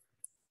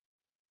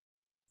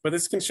 But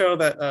this can show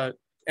that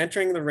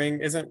entering the ring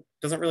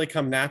doesn't really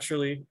come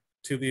naturally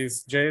to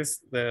these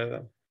jays.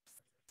 They're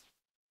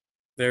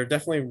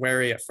definitely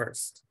wary at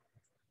first.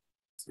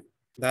 So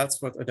that's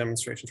what a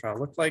demonstration trial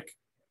looked like.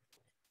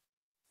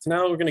 So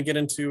now we're going to get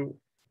into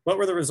what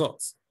were the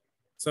results.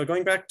 So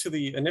going back to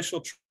the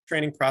initial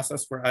training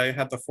process where I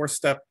had the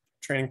 4-step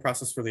training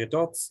process for the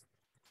adults,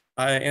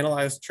 I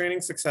analyzed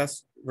training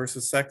success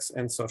versus sex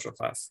and social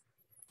class.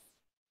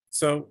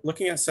 So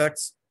looking at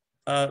sex,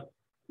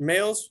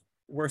 males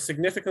were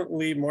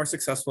significantly more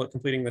successful at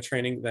completing the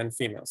training than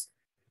females.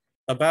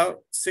 About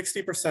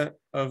 60%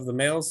 of the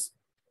males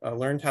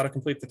learned how to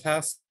complete the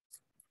task,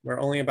 where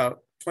only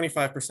about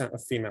 25%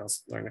 of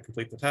females learned to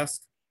complete the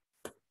task.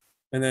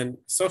 And then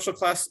social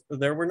class,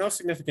 there were no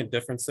significant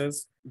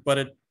differences,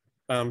 but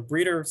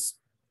breeders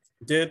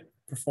did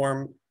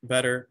perform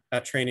better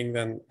at training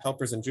than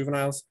helpers and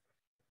juveniles.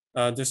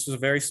 This was a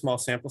very small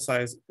sample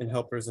size in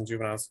helpers and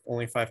juveniles,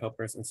 only 5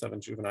 helpers and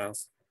 7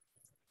 juveniles.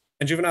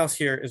 And juveniles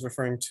here is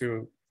referring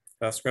to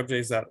scrub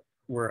jays that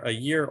were a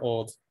year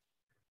old,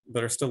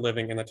 but are still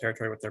living in the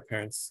territory with their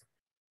parents,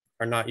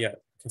 are not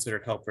yet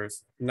considered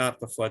helpers, not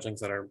the fledglings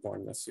that are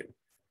born this year.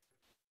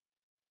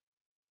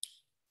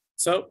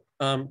 So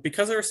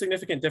because there are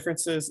significant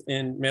differences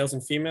in males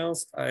and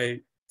females,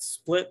 I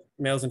split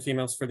males and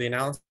females for the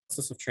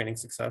analysis of training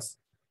success.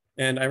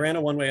 And I ran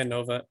a one-way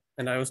ANOVA,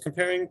 and I was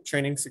comparing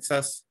training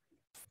success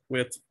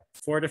with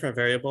 4 different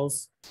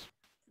variables,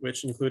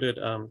 which included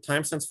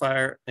time since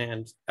fire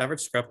and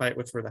average scrub height,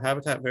 which were the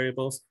habitat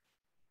variables.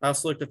 I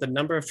also looked at the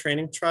number of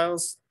training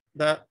trials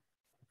that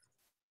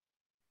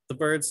the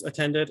birds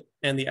attended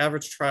and the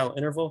average trial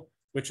interval,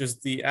 which is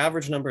the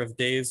average number of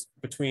days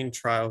between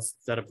trials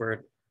that a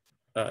bird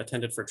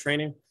attended for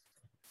training.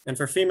 And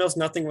for females,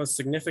 nothing was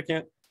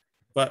significant,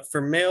 but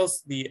for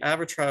males, the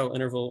average trial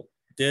interval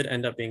did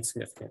end up being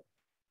significant.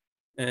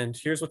 And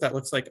here's what that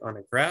looks like on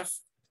a graph.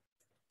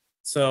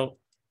 So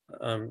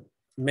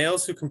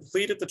males who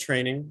completed the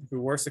training,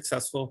 who were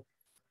successful,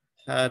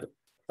 had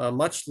a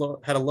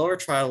lower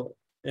trial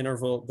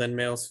interval than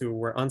males who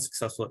were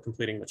unsuccessful at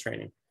completing the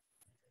training.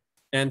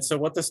 And so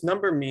what this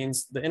number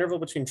means, the interval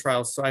between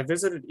trials, so I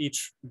visited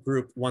each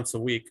group once a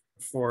week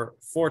for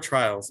 4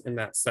 trials in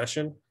that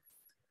session.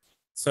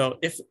 So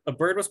if a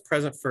bird was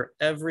present for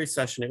every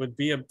session, it would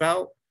be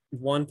about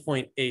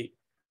 1.8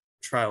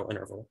 trial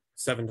interval,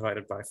 7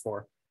 divided by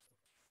 4.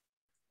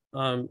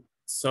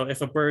 So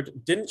if a bird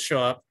didn't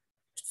show up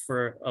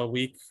for a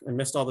week and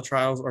missed all the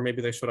trials, or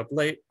maybe they showed up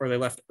late or they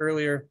left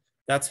earlier,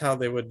 that's how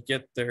they would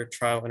get their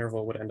trial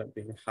interval would end up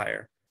being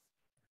higher.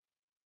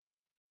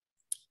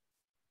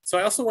 So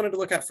I also wanted to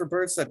look at for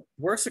birds that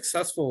were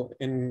successful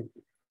in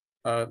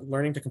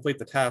learning to complete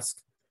the task,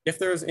 if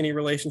there was any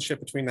relationship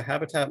between the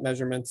habitat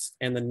measurements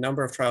and the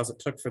number of trials it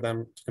took for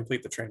them to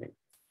complete the training.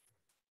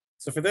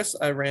 So for this,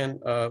 I ran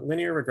a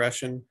linear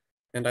regression,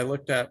 and I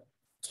looked at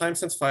time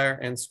since fire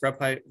and scrub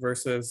height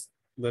versus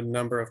the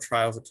number of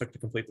trials it took to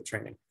complete the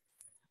training.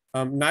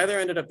 Neither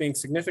ended up being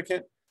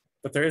significant,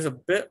 but there is a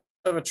bit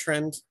of a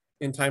trend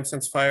in time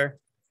since fire.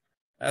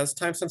 As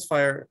time since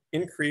fire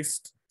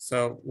increased,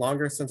 so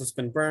longer since it's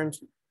been burned,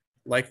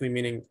 likely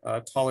meaning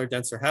taller,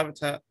 denser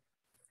habitat,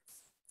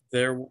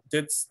 there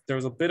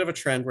was a bit of a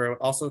trend where it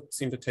also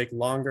seemed to take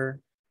longer,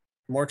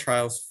 more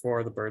trials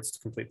for the birds to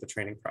complete the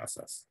training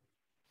process.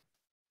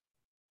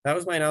 That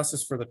was my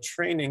analysis for the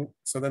training.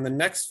 So then the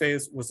next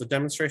phase was the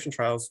demonstration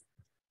trials,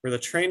 where the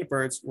trained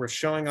birds were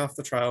showing off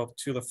the trial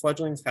to the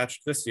fledglings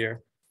hatched this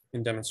year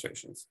in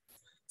demonstrations.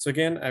 So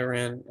again, I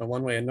ran a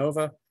one-way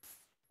ANOVA.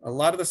 A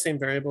lot of the same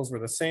variables were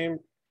the same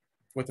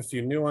with a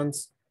few new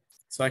ones.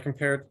 So I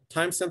compared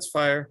time since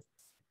fire,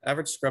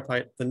 average scrub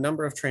height, the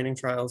number of training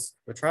trials,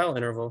 the trial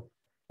interval,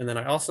 and then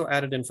I also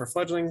added in for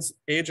fledglings,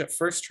 age at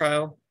first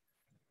trial,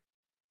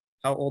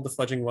 how old the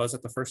fledgling was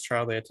at the first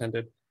trial they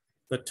attended,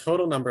 the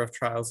total number of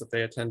trials that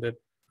they attended,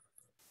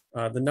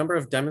 the number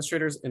of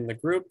demonstrators in the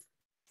group,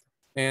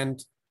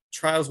 and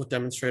trials with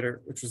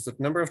demonstrator, which was the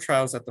number of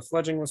trials that the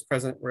fledgling was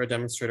present where a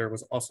demonstrator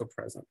was also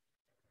present.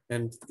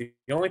 And the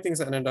only things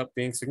that ended up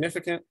being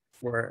significant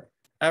were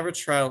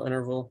average trial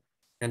interval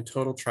and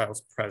total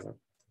trials present.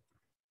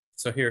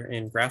 So here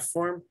in graph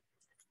form,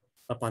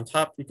 up on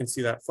top, you can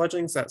see that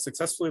fledglings that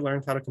successfully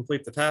learned how to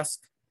complete the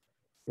task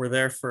were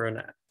there for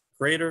a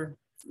greater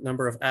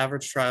number of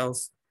average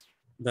trials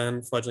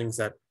than fledglings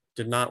that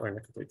did not learn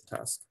to complete the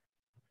task.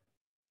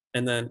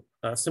 And then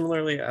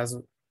similarly, as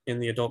in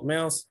the adult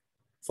males,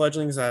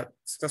 fledglings that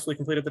successfully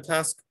completed the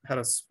task had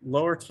a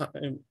lower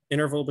time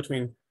interval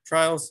between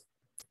trials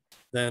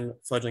than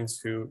fledglings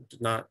who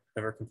did not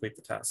ever complete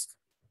the task.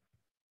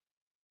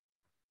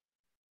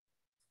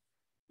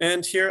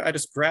 And here I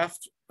just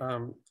graphed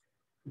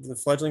the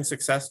fledgling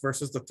success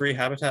versus the 3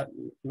 habitat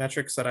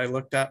metrics that I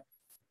looked at.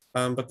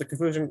 But the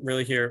conclusion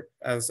really here,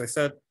 as I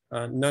said,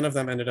 none of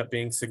them ended up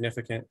being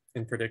significant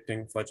in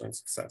predicting fledgling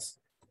success.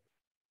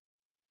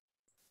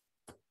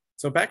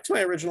 So back to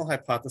my original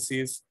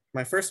hypotheses,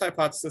 my first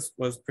hypothesis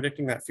was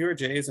predicting that fewer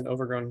jays in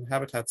overgrown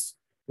habitats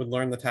would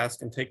learn the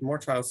task and take more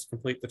trials to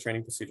complete the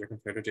training procedure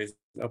compared to jays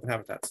in open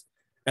habitats.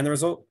 And the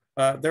result,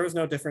 there was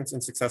no difference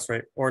in success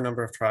rate or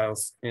number of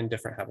trials in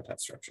different habitat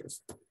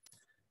structures.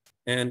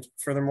 And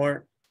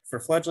furthermore, for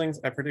fledglings,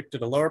 I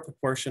predicted a lower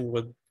proportion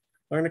would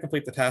learn to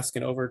complete the task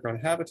in overgrown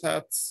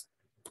habitats.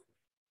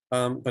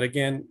 But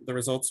again, the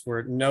results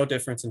were no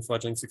difference in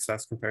fledgling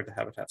success compared to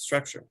habitat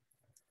structure.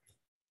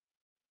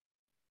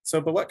 So,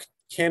 but what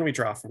can we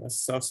draw from this?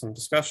 So some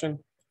discussion.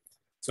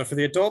 So for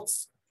the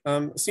adults,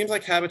 it seems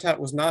like habitat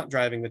was not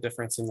driving the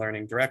difference in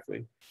learning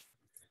directly.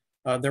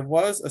 There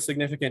was a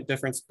significant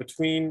difference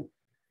between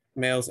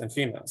males and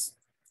females.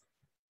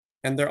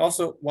 And there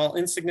also, while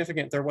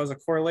insignificant, there was a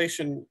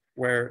correlation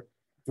where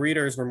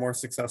breeders were more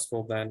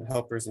successful than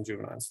helpers and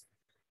juveniles.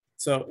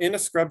 So in a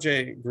scrub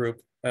jay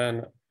group,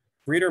 an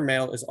breeder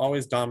male is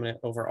always dominant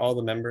over all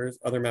the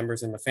other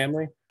members in the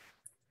family.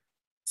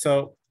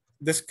 So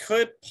this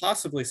could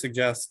possibly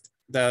suggest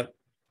that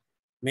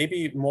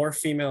maybe more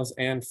females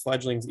and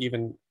fledglings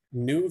even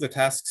knew the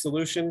task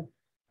solution,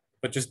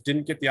 but just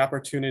didn't get the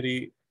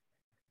opportunity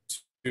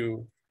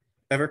to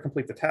ever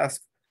complete the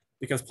task,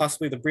 because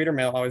possibly the breeder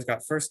male always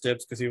got first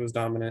dibs because he was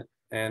dominant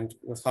and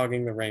was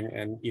hogging the ring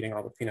and eating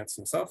all the peanuts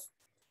himself.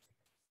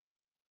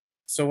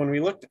 So when we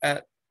looked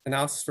at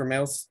analysis for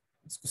males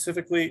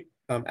specifically,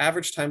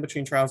 average time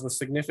between trials was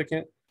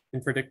significant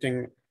in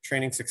predicting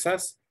training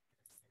success.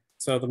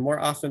 So the more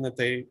often that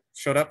they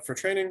showed up for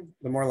training,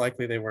 the more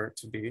likely they were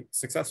to be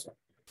successful.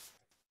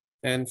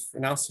 And for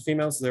analysis of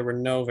females, there were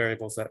no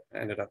variables that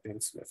ended up being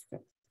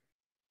significant.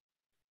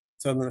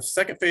 So in the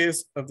second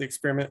phase of the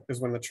experiment is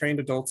when the trained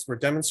adults were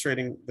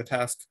demonstrating the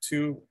task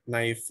to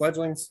naive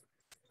fledglings.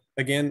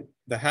 Again,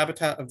 the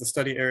habitat of the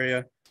study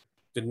area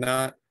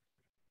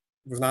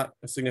was not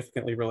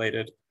significantly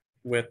related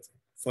with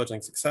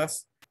fledgling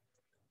success,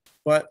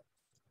 but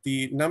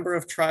the number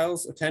of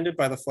trials attended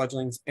by the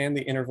fledglings and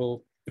the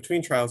interval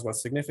between trials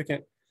was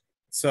significant.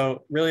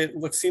 So really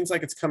it seems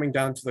like it's coming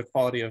down to the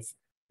quality of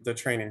the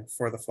training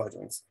for the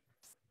fledglings.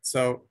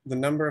 So the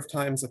number of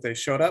times that they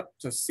showed up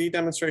to see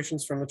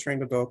demonstrations from the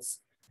trained adults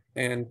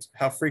and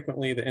how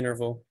frequently the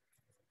interval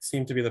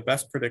seem to be the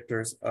best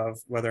predictors of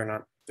whether or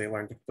not they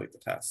learned to complete the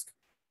task.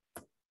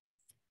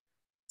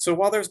 So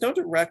while there's no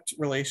direct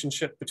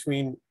relationship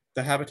between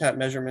the habitat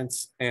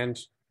measurements and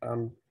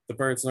the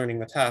birds learning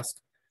the task,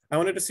 I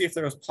wanted to see if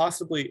there was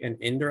possibly an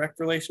indirect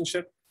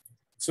relationship.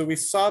 So we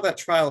saw that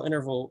trial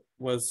interval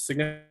was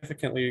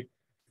significantly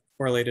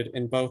correlated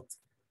in both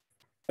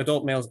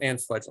adult males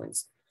and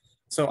fledglings.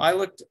 So I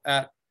looked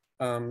at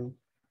the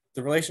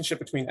relationship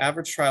between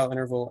average trial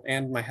interval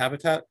and my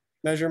habitat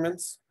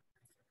measurements.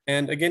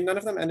 And again, none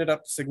of them ended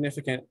up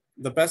significant.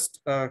 The best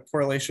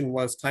correlation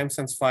was time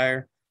since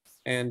fire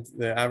and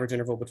the average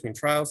interval between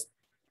trials.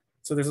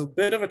 So there's a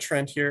bit of a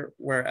trend here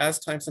where as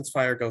time since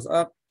fire goes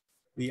up,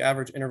 the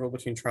average interval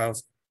between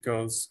trials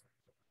goes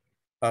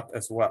up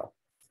as well.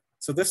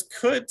 So this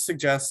could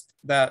suggest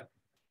that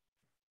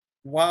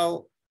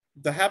while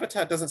the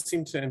habitat doesn't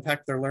seem to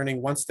impact their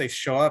learning once they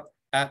show up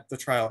at the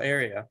trial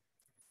area,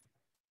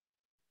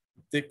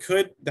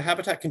 the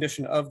habitat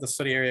condition of the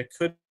study area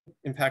could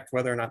impact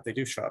whether or not they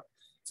do show up.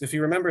 So if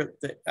you remember,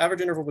 the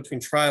average interval between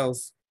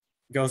trials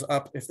goes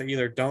up if they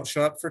either don't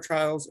show up for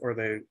trials or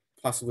they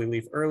possibly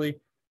leave early.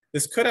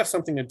 This could have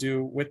something to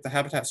do with the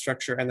habitat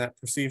structure and that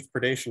perceived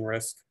predation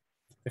risk.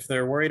 If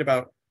they're worried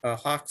about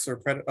hawks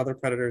or other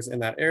predators in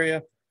that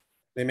area,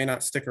 they may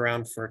not stick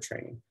around for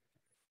training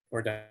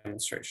or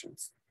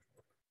demonstrations.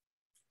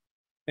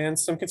 And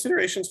some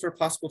considerations for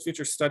possible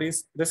future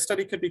studies. This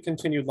study could be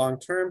continued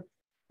long-term.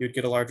 You'd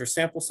get a larger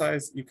sample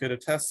size. You could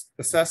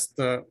assess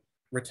the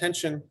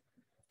retention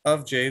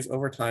of jays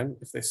over time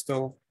if they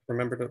still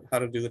remember how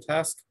to do the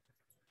task.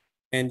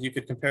 And you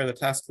could compare the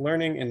task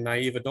learning in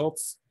naive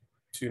adults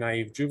to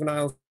naive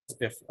juveniles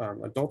if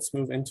adults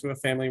move into a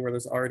family where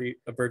there's already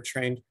a bird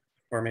trained,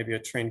 or maybe a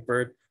trained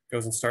bird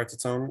goes and starts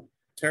its own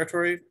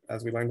territory,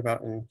 as we learned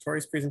about in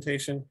Tori's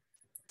presentation.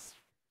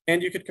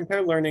 And you could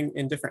compare learning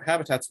in different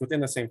habitats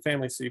within the same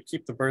family. So you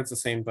keep the birds the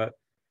same, but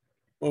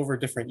over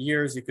different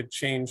years, you could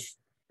change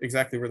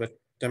exactly where the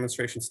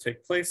demonstrations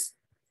take place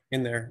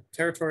in their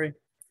territory,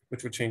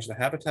 which would change the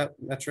habitat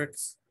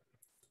metrics.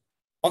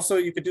 Also,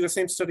 you could do the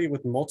same study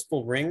with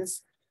multiple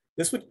rings.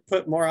 This would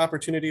put more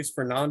opportunities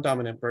for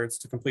non-dominant birds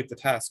to complete the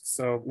task.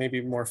 So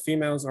maybe more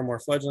females or more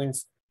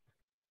fledglings,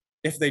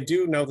 if they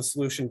do know the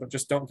solution, but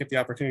just don't get the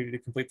opportunity to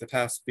complete the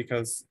task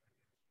because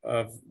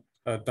of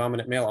a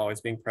dominant male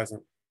always being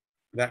present,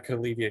 that could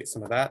alleviate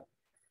some of that.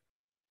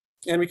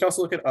 And we can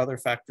also look at other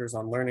factors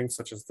on learning,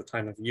 such as the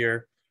time of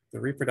year,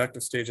 the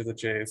reproductive stage of the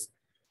jays,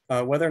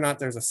 whether or not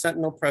there's a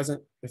sentinel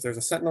present. If there's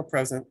a sentinel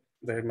present,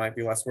 they might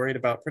be less worried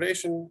about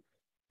predation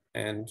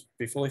and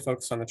be fully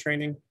focused on the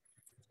training.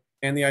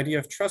 And the idea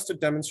of trusted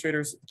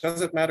demonstrators,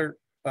 doesn't matter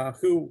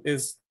who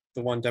is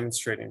the one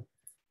demonstrating.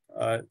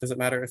 Does it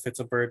matter if it's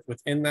a bird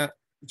within that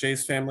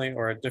jay's family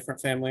or a different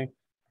family?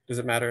 Does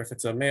it matter if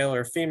it's a male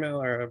or a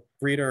female or a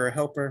breeder or a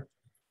helper?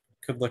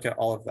 Could look at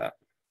all of that.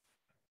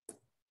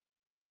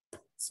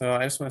 So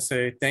I just want to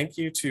say thank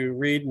you to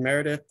Reed,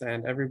 Meredith,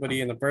 and everybody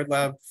in the Bird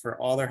Lab for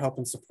all their help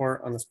and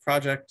support on this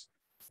project.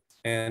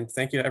 And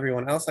thank you to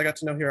everyone else I got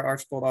to know here at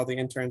Archbold, all the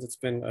interns. It's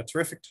been a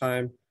terrific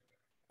time.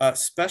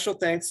 Special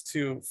thanks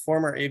to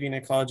former avian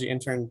ecology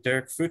intern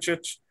Derek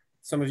Fucic.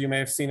 Some of you may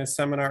have seen his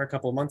seminar a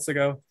couple of months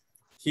ago.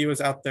 He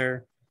was out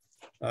there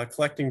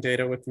collecting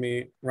data with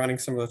me, running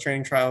some of the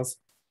training trials.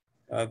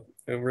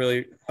 It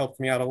really helped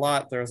me out a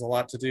lot. There was a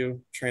lot to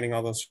do, training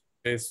all those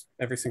jays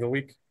every single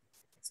week.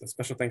 So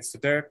special thanks to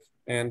Derek.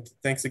 And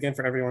thanks again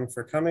for everyone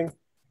for coming.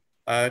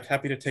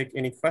 Happy to take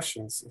any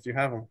questions if you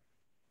have them.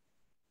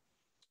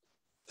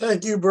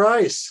 Thank you,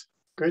 Bryce.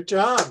 Great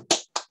job.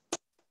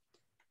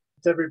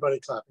 Everybody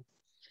clapping.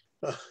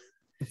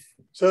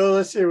 So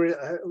let's see,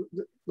 let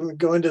me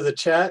go into the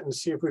chat and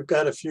see if we've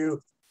got a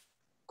few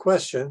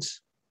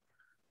questions.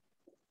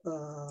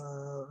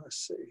 Let's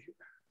see here.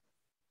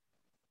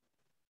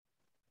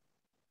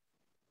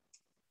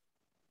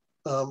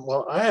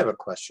 Well, I have a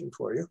question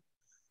for you.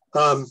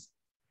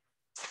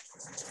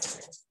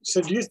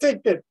 So do you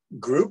think that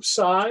group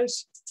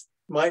size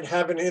might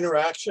have an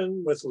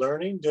interaction with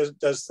learning?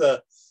 Does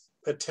the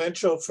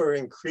potential for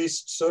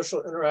increased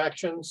social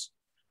interactions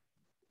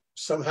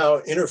somehow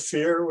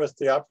interfere with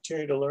the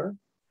opportunity to learn?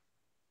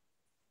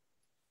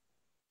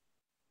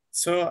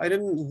 So I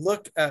didn't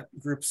look at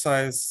group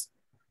size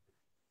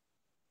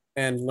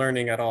and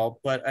learning at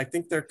all, but I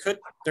think there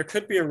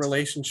could be a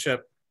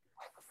relationship.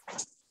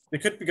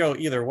 It could go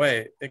either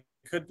way. It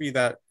could be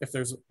that if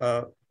there's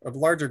a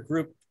larger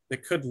group,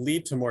 it could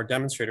lead to more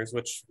demonstrators,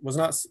 which was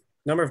not,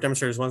 number of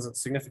demonstrators wasn't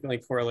significantly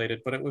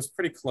correlated, but it was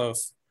pretty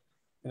close.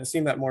 And it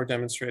seemed that more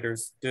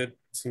demonstrators did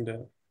seem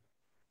to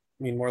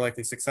mean more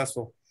likely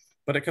successful.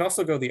 But it could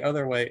also go the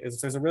other way, is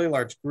if there's a really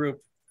large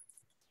group,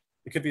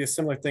 it could be a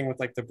similar thing with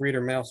like the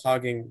breeder male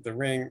hogging the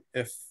ring.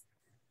 If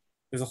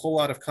there's a whole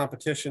lot of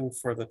competition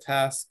for the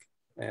task,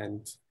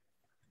 and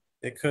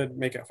it could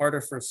make it harder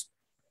for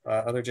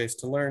other jays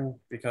to learn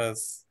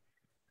because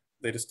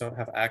they just don't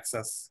have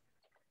access.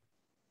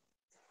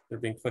 They're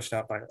being pushed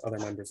out by other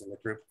members in the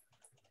group.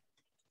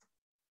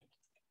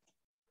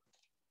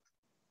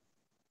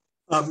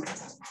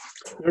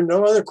 There are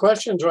no other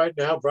questions right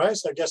now,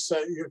 Bryce. I guess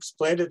you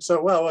explained it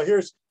so well. Well,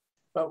 here's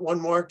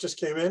one more just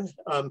came in.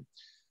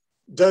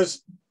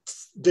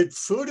 Did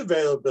food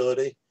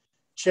availability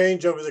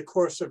change over the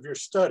course of your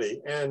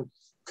study? And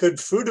could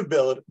food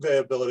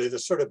availability, the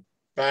sort of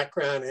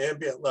background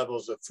ambient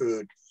levels of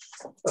food,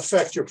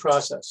 affect your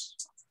process?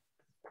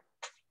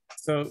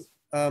 So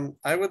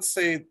I would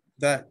say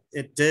that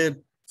it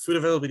did, food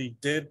availability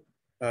did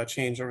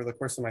change over the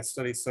course of my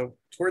study. So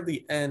toward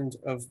the end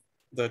of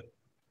the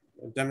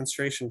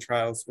demonstration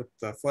trials with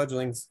the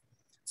fledglings,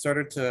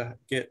 started to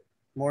get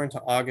more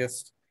into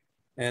August.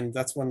 And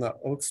that's when the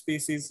oak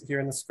species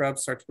here in the scrub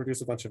start to produce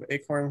a bunch of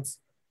acorns.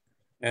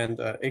 And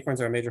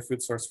acorns are a major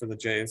food source for the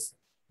jays.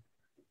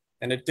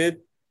 And it did,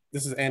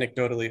 this is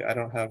anecdotally, I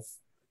don't have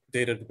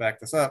data to back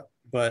this up,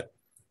 but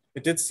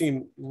it did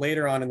seem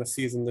later on in the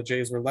season, the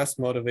jays were less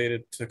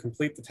motivated to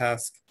complete the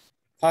task,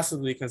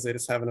 possibly because they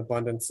just have an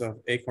abundance of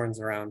acorns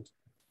around.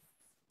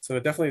 So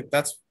it definitely,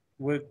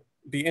 would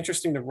be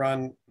interesting to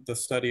run the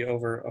study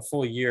over a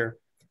full year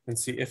and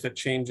see if it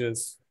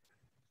changes.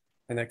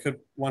 And that could,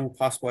 one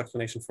possible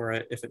explanation for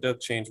it, if it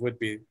does change, would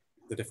be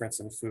the difference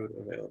in food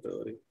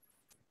availability.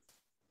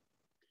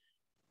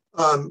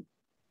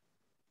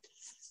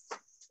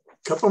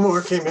 Couple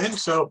more came in.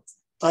 So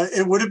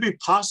would it be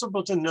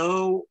possible to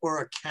know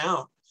or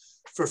account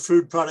for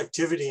food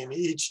productivity in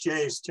each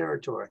jay's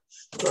territory?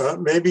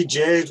 Maybe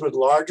jays with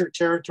larger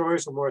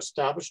territories or more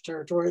established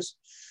territories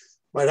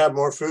might have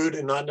more food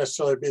and not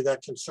necessarily be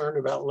that concerned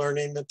about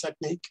learning the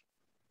technique?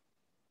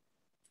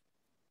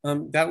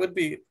 That would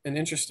be an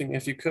interesting,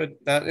 if you could,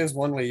 that is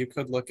one way you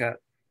could look at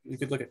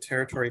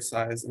territory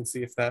size and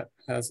see if that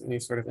has any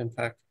sort of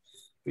impact.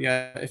 But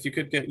yeah, if you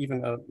could get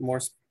even a more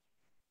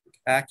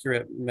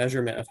accurate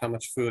measurement of how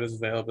much food is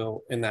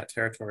available in that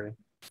territory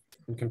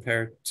and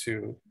compared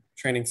to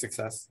training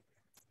success,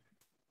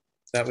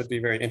 that would be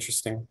very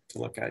interesting to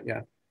look at,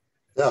 yeah.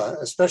 Yeah,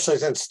 especially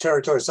since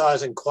territory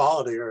size and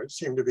quality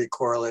seem to be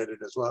correlated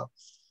as well.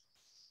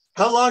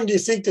 How long do you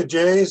think the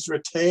jays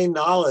retain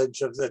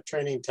knowledge of the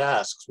training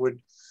tasks?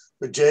 Would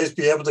jays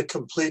be able to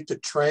complete the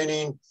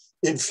training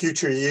in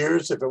future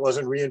years if it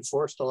wasn't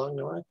reinforced along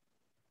the way?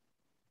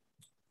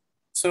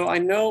 So I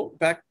know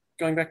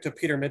going back to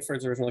Peter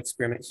Midford's original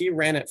experiment, he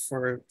ran it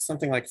for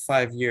something like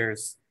 5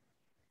 years.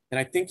 And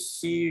I think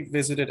he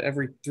visited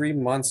every 3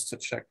 months to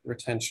check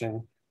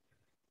retention.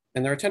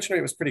 And the retention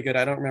rate was pretty good.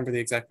 I don't remember the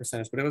exact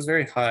percentage, but it was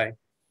very high.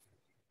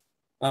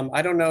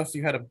 I don't know if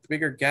you had a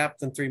bigger gap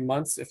than 3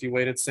 months, if you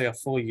waited, say, a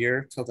full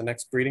year till the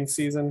next breeding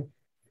season,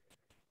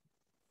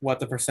 what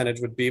the percentage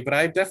would be. But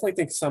I definitely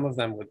think some of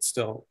them would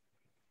still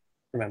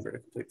remember to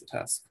complete the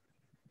task.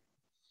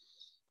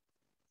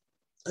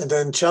 And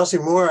then Chelsea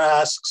Moore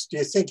asks, do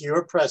you think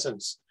your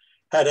presence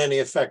had any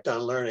effect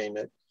on learning?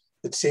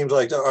 It seems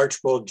like the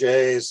Archbold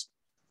jays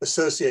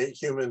associate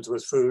humans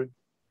with food.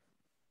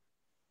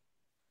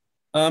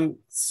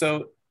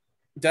 So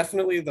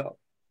definitely the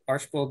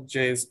Archbold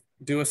jays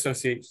do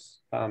associate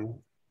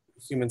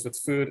humans with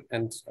food,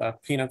 and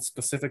peanuts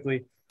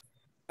specifically.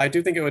 I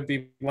do think it would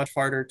be much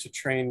harder to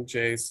train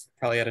jays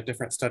probably at a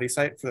different study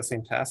site for the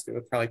same task. It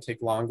would probably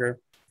take longer.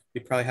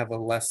 You'd probably have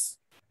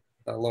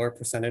a lower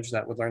percentage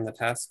that would learn the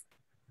task.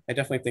 I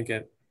definitely think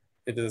it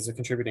is a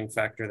contributing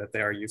factor that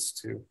they are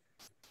used to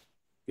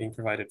being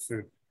provided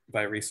food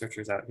by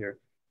researchers out here.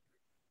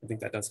 I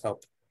think that does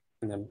help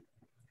in them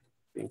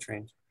being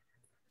trained.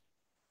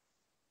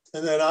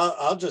 And then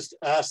I'll just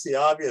ask the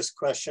obvious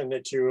question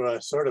that you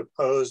sort of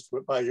posed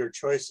by your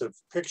choice of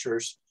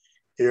pictures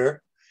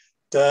here.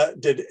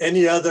 Did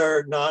any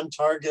other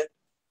non-target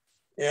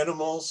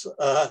animals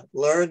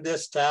learn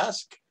this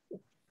task?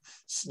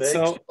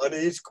 Snakes,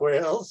 bunnies,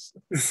 quails?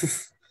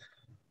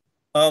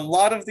 A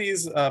lot of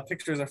these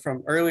pictures are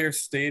from earlier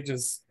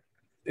stages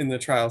in the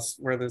trials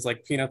where there's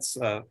like peanuts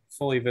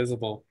fully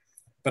visible.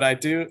 But I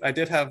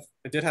did have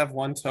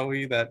one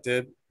towhee that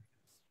did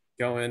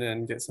go in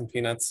and get some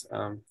peanuts.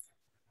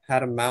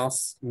 Had a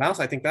mouse.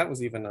 I think that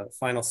was even a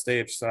final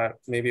stage. So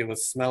maybe it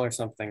was smell or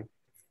something.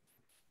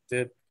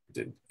 Did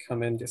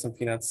come in, get some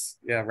peanuts.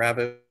 Yeah,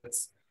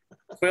 rabbits.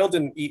 Quail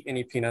didn't eat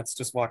any peanuts,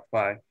 just walked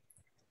by.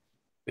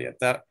 But yeah,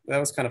 that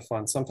was kind of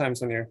fun. Sometimes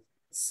when you're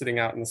sitting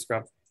out in the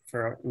scrub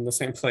in the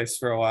same place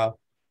for a while,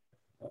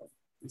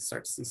 you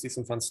see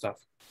some fun stuff.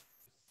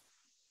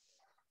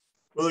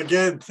 Well,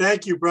 again,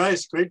 thank you,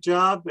 Bryce. Great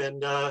job,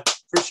 and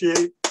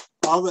appreciate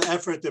all the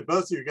effort that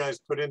both of you guys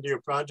put into your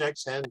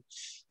projects and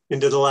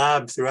into the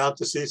lab throughout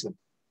the season.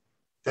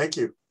 Thank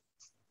you.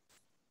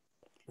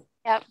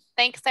 Yep.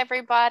 Thanks,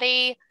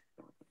 everybody.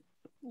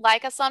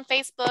 Like us on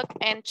Facebook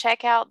and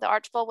check out the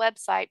Archbold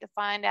website to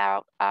find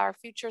out our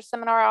future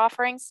seminar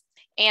offerings,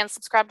 and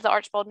subscribe to the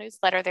Archbold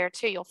newsletter there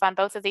too. You'll find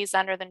both of these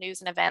under the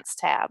News and Events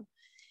tab.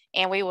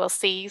 And we will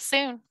see you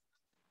soon.